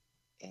 and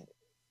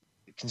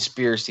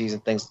conspiracies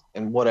and things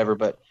and whatever.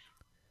 But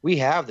we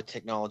have the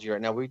technology right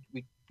now. We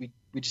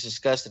just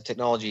discussed the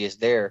technology is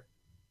there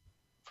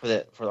for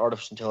the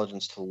artificial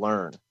intelligence to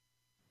learn.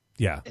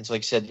 Yeah, and so like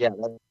you said,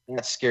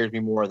 that scares me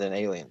more than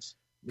aliens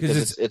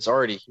because it's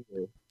already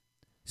here.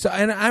 So,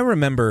 and I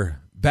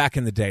remember back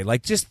in the day,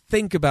 like just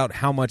think about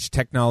how much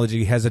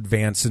technology has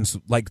advanced since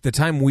like the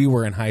time we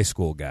were in high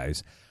school,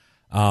 guys.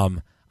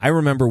 I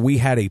remember we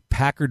had a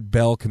Packard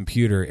Bell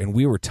computer and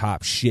we were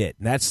top shit.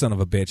 And that son of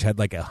a bitch had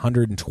like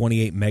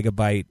 128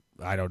 megabyte.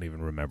 I don't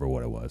even remember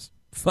what it was.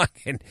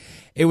 Fucking,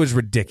 it was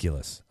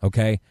ridiculous.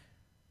 Okay.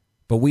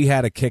 But we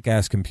had a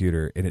kick-ass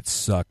computer and it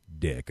sucked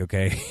dick.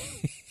 Okay.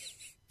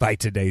 By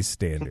today's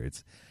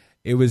standards,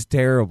 it was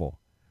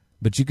terrible,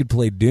 but you could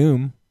play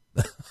Doom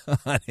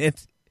on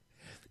it.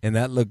 And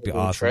that looked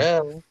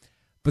awesome.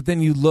 But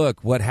then you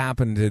look what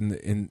happened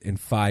in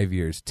 5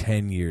 years,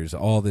 10 years,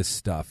 all this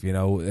stuff,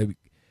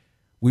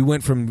 We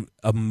went from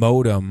a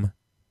modem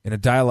and a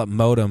dial-up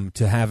modem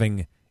to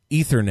having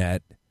Ethernet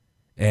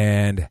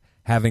and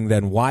having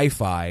then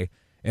Wi-Fi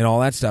and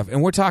all that stuff.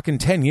 And we're talking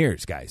 10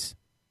 years, guys.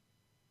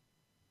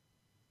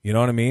 You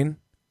know what I mean?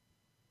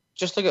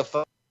 Just look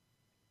at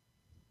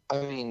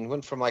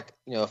went from a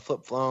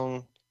flip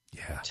phone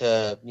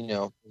to,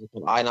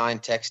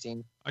 I-9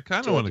 texting. I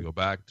kind of want to go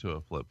back to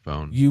a flip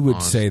phone. You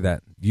would say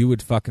that. You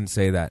would fucking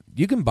say that.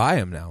 You can buy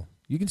them now.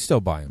 You can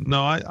still buy them.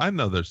 No, I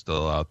know they're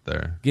still out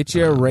there. Get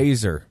you a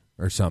Razor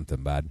or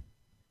something, bud.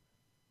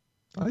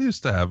 I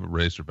used to have a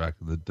razor back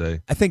in the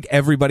day. I think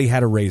everybody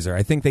had a razor.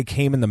 I think they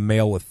came in the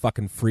mail with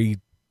fucking free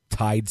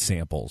Tide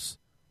samples.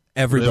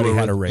 Everybody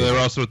had a razor. They were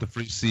also with the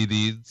free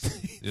CDs.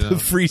 The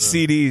free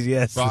CDs,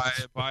 yes.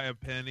 Buy a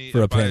penny.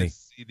 For a buy penny. A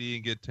CD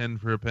and get 10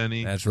 for a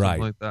penny. That's right.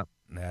 Like that.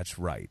 That's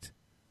right.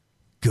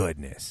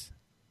 Goodness.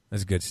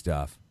 That's good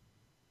stuff.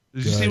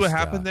 Did you see what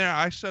happened there?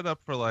 I shut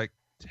up for like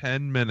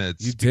 10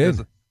 minutes. You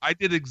did? I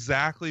did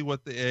exactly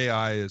what the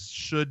AI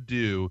should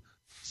do.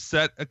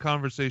 Set a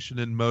conversation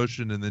in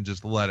motion and then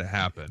just let it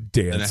happen.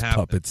 Dance,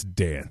 puppets,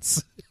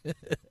 dance.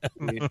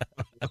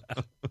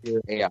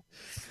 Yeah.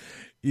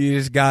 You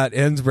just got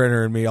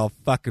Enzbrenner and me all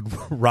fucking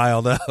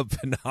riled up,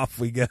 and off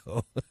we go.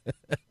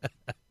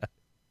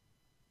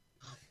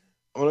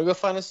 I'm going to go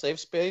find a safe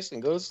space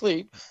and go to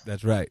sleep.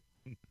 That's right.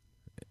 I'm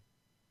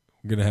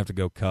going to have to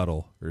go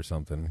cuddle or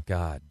something.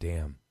 God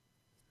damn.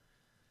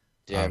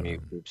 Damn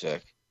you, poop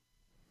sack.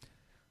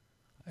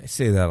 I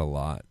say that a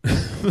lot.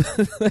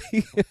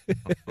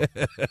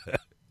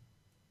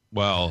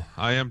 Well,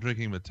 I am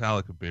drinking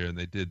Metallica beer, and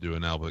they did do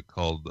an album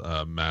called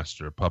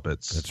Master of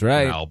Puppets. That's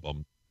right. An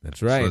album.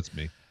 That's right. So that's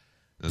me.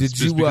 Did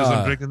just you? Because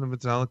I'm drinking the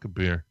Metallica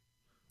beer.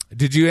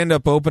 Did you end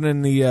up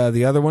opening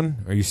the other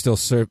one? Or are you still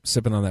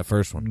sipping on that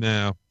first one?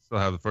 No, still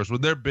have the first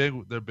one. They're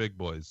big. They're big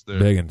boys. They're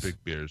Biggins.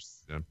 big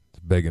beers. Yeah.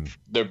 Biggins.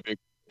 They're big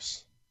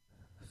boys.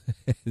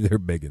 They're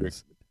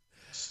biggins.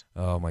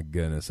 Oh my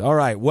goodness. All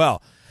right.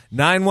 Well,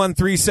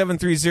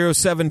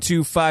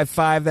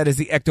 913-730-7255. That is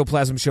the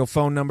Ectoplasm Show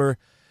phone number.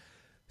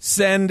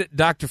 Send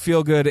Dr.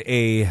 Feelgood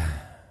a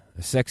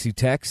sexy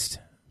text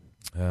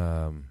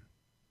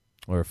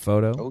or a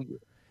photo. Oh, yeah.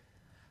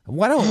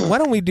 Why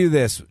don't we do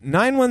this?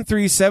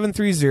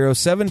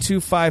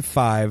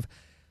 913-730-7255.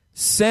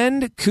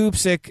 Send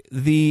Koopsik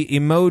the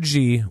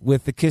emoji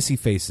with the kissy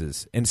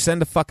faces and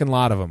send a fucking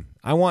lot of them.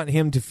 I want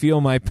him to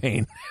feel my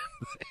pain.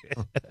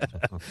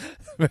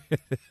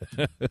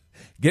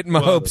 Getting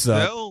my hopes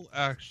up. They'll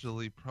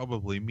actually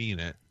probably mean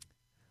it.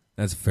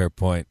 That's a fair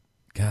point.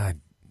 God,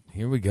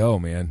 here we go,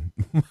 man.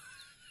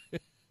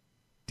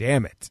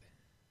 Damn it.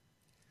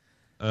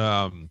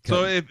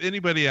 So if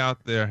anybody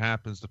out there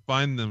happens to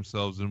find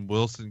themselves in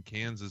Wilson,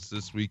 Kansas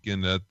this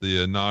weekend at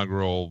the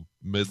inaugural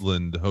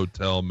Midland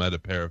Hotel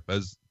Meta-Pair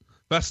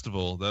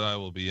Festival that I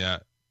will be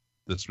at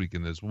this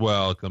weekend as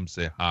well, come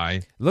say hi.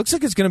 It looks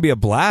like it's going to be a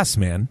blast,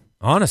 man.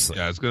 Honestly.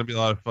 Yeah, it's going to be a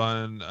lot of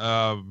fun.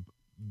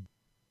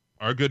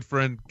 Our good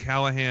friend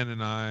Callahan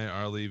and I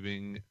are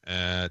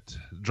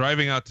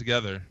driving out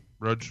together,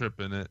 road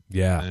trip in it.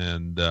 Yeah.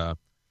 And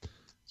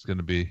it's going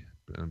to be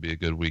a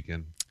good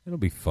weekend. It'll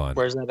be fun.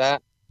 Where's that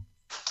at?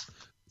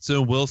 It's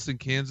in Wilson,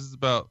 Kansas,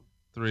 about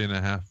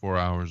 3.5, 4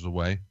 hours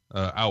away,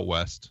 out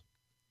west.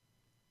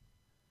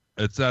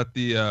 It's at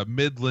the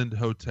Midland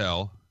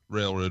Hotel,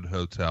 Railroad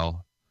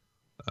Hotel,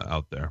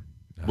 out there,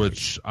 nice.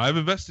 Which I've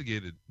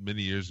investigated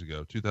many years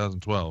ago,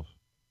 2012.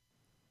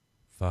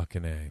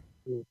 Fucking A.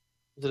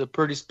 Is it a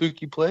pretty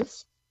spooky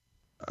place?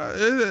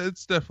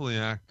 It's definitely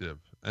active,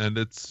 and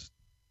it's,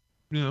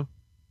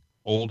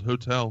 old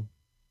hotel.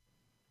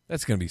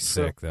 That's going to be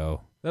sick,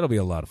 though. That'll be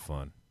a lot of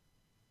fun.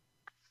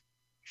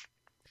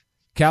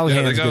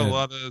 Callahan's they got a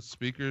lot of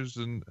speakers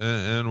and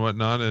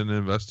whatnot, and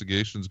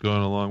investigations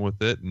going along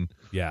with it. And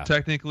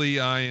technically,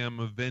 I am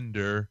a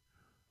vendor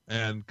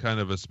and kind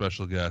of a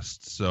special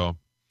guest. So,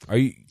 are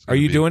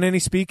you doing any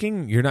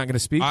speaking? You're not going to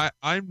speak?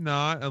 I'm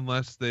not,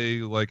 unless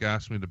they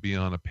ask me to be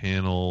on a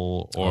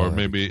panel or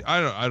maybe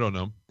I don't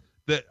know.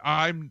 That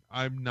I'm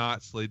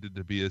not slated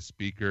to be a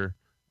speaker.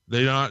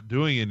 They're not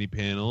doing any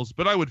panels,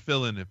 but I would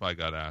fill in if I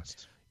got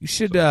asked. You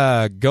should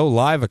go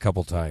live a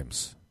couple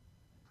times.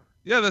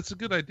 Yeah, that's a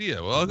good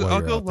idea. Well,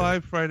 I'll go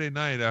live Friday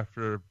night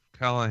after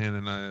Callahan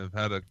and I have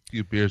had a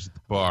few beers at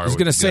the bar. I was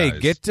going to say,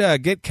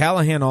 get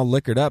Callahan all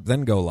liquored up,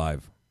 then go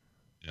live.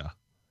 Yeah.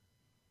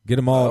 Get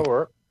him all. That'll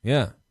work.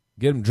 Yeah.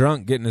 Get him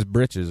drunk, get in his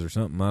britches or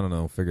something. I don't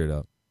know. Figure it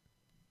out.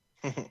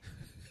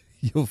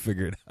 You'll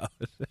figure it out.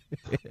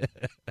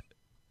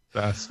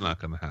 That's not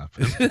going to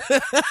happen.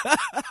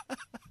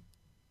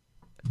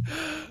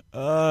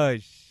 Oh,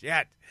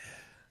 shit.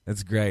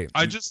 That's great.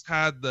 I just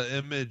had the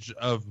image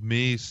of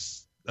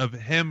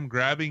him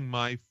grabbing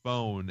my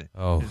phone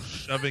and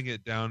shoving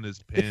it down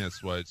his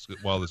pants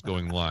while it's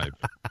going live.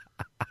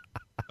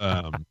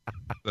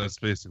 That's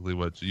basically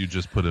what you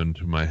just put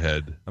into my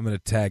head. I'm going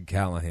to tag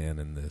Callahan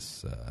in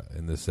this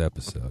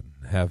episode.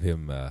 Have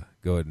him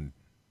go ahead and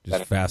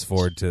just fast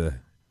forward to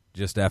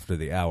just after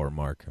the hour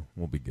mark.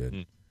 We'll be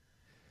good.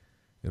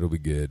 It'll be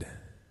good.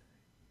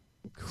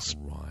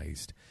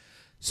 Christ.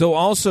 So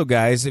also,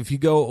 guys, if you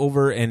go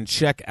over and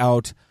check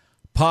out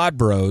Pod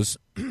Bros,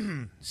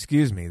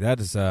 excuse me, that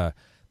is our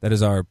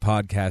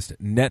podcast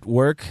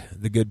network,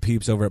 the good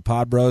peeps over at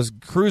Pod Bros.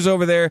 Cruise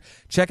over there,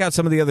 check out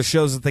some of the other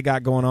shows that they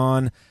got going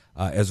on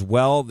as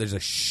well. There's a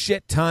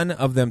shit ton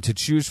of them to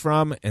choose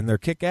from, and they're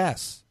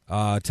kick-ass.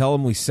 Tell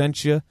them we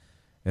sent you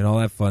and all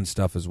that fun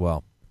stuff as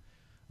well.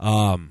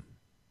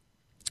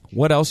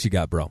 What else you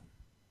got, bro?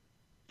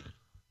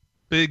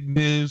 Big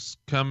news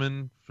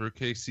coming for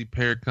KC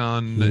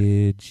Paracon.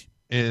 Huge.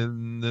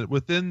 And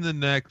within the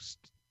next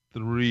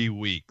 3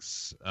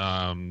 weeks.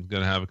 Going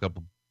to have a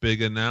couple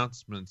big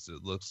announcements,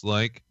 it looks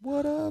like.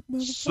 What up,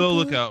 motherfucker? So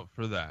look out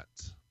for that.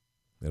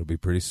 It'll be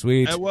pretty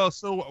sweet.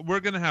 So we're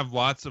going to have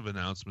lots of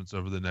announcements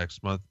over the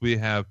next month. We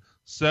have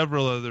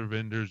several other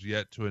vendors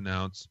yet to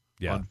announce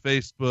on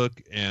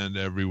Facebook and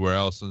everywhere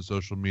else on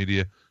social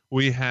media.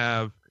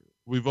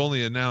 We've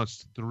only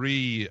announced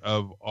 3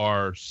 of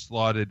our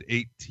slotted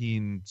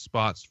 18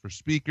 spots for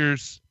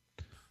speakers.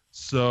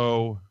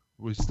 So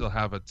we still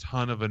have a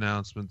ton of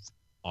announcements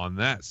on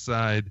that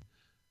side,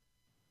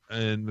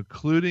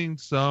 including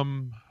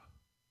some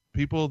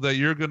people that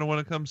you're going to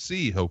want to come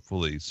see,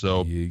 hopefully.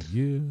 So,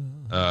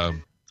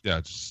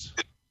 just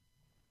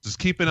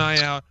keep an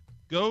eye out.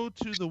 Go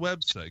to the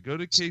website. Go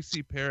to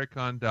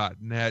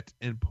kcparacon.net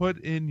and put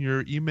in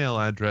your email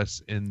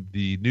address in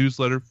the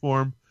newsletter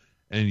form,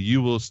 and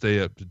you will stay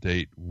up to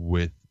date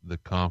with the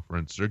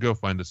conference. Or go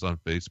find us on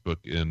Facebook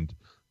and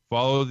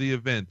follow the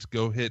event.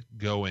 Go hit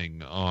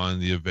going on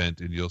the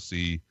event, and you'll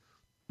see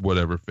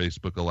whatever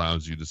Facebook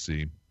allows you to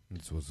see.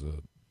 That's what's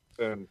up.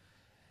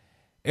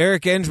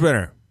 Eric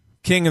Enzbrenner,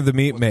 King of the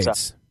Meat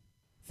Mates.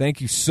 Thank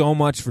you so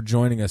much for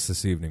joining us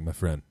this evening, my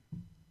friend.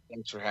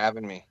 Thanks for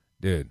having me,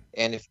 dude.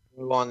 And if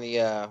you're on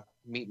the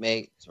Meat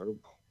Mates, or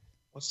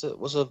what's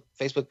the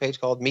Facebook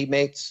page called? Meat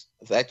Mates,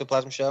 the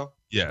Ectoplasm Show.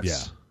 Yes.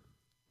 Yeah.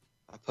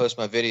 I post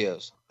my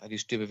videos. I do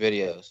stupid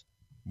videos,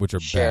 which are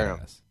share badass.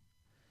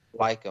 Them,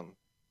 like them,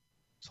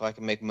 so I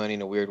can make money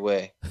in a weird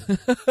way.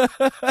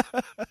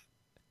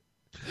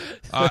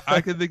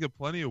 I can think of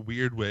plenty of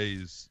weird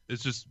ways.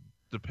 It's just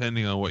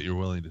depending on what you're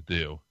willing to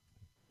do.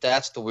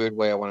 That's the weird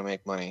way I want to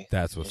make money.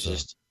 That's what's up.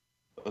 Just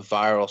a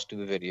viral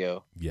stupid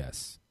video.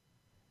 Yes.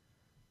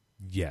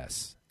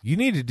 You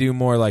need to do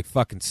more like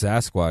fucking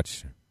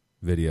Sasquatch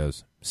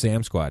videos.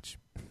 Sam Squatch.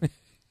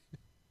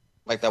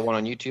 Like that one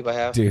on YouTube I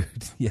have? Dude,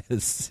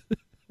 yes.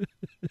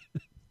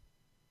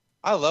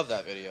 I love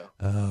that video.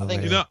 Oh, I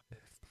think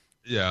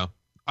yeah.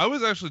 I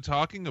was actually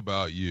talking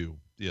about you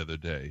the other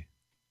day.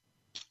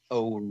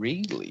 Oh,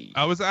 really?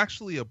 I was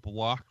actually a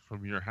block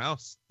from your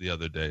house the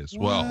other day as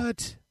well.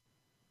 What?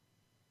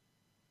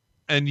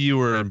 And you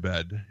were in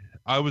bed.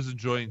 I was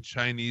enjoying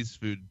Chinese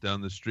food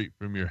down the street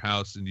from your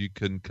house, and you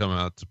couldn't come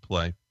out to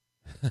play.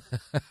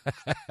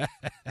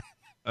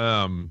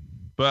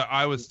 But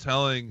I was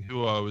telling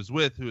who I was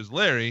with, who is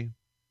Larry,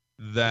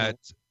 that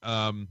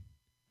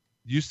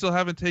you still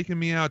haven't taken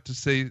me out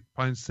to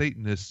find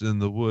Satanists in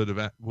the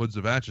woods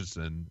of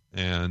Atchison,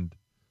 and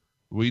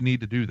we need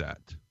to do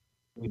that.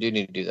 We do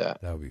need to do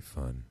that. That would be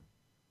fun.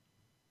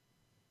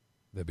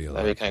 That'd be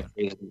kind of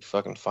crazy to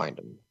fucking find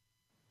them.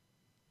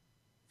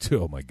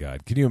 Oh my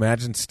God! Can you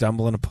imagine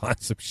stumbling upon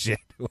some shit?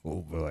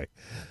 Oh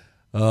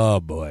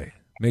boy!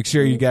 Make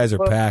sure you guys are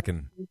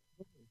packing.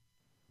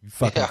 You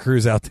fucking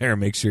cruise out there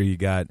and make sure you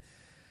got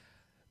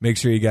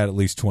at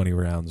least 20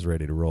 rounds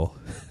ready to roll.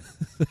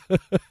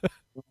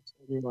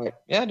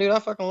 Yeah, dude, I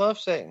fucking love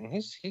Satan.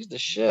 He's the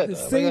shit.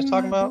 What are you guys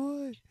talking about?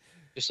 Boy.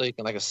 Just so you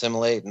can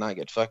assimilate and not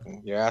get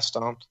fucking your ass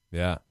stomped.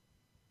 Yeah,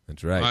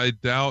 that's right. I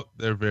doubt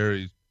they're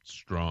very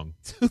strong.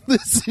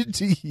 Listen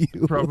to you.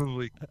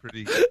 Probably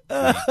pretty.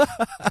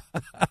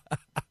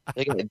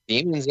 They got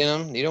demons in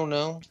them. You don't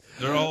know.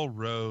 They're all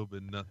robe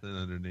and nothing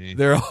underneath.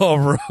 They're all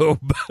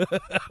robe.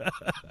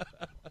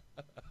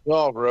 They're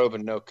all robe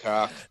and no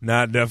cock.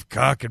 Not enough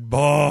cock and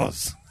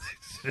balls.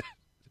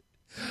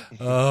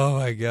 Oh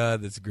my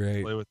God, that's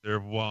great. Play with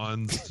their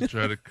wands to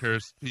try to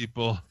curse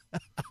people.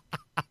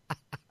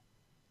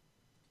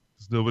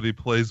 Nobody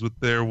plays with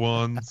their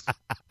wands.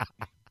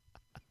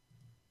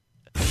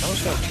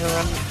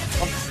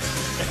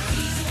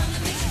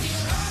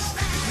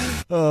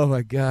 Oh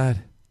my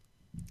God.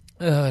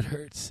 Oh, it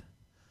hurts.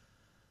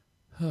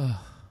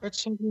 Oh.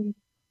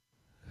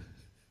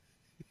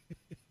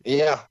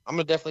 Yeah, I'm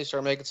gonna definitely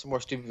start making some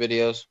more stupid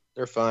videos.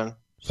 They're fun.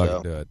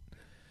 Fucking do it.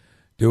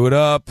 Do it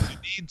up.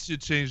 You need to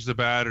change the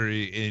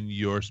battery in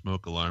your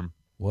smoke alarm.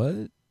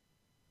 What?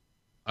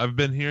 I've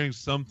been hearing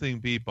something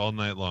beep all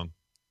night long.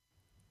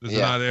 Is it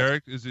not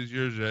Eric? Is it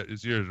yours?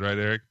 It's yours, right,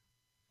 Eric?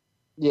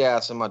 Yeah,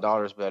 it's in my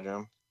daughter's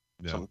bedroom.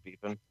 Yeah. Something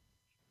beeping.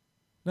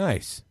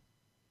 Nice.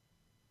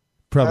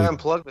 Probably. I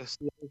unplugged the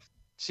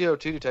CO2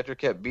 detector,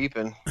 kept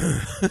beeping.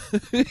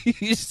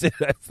 You said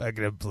I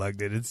fucking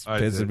unplugged it. It's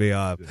pissing me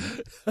off.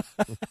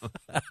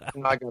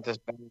 I got this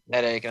bad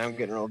headache and I'm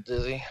getting real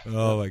dizzy.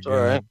 Oh my God.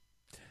 All right.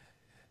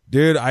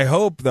 Dude, I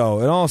hope, though,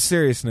 in all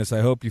seriousness,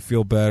 I hope you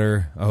feel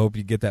better. I hope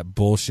you get that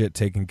bullshit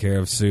taken care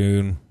of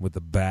soon with the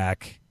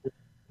back.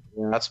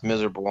 Yeah, that's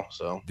miserable.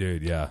 So,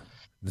 dude, yeah,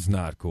 it's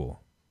not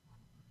cool.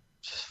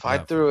 Just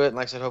fight through it, and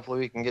like I said, hopefully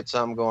we can get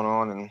something going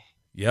on. And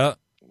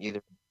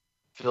either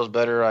feels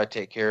better, or I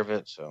take care of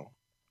it. So,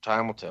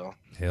 time will tell.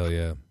 Hell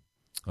yeah!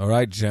 All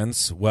right,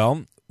 gents.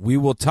 Well, we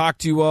will talk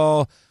to you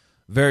all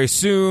very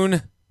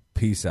soon.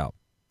 Peace out.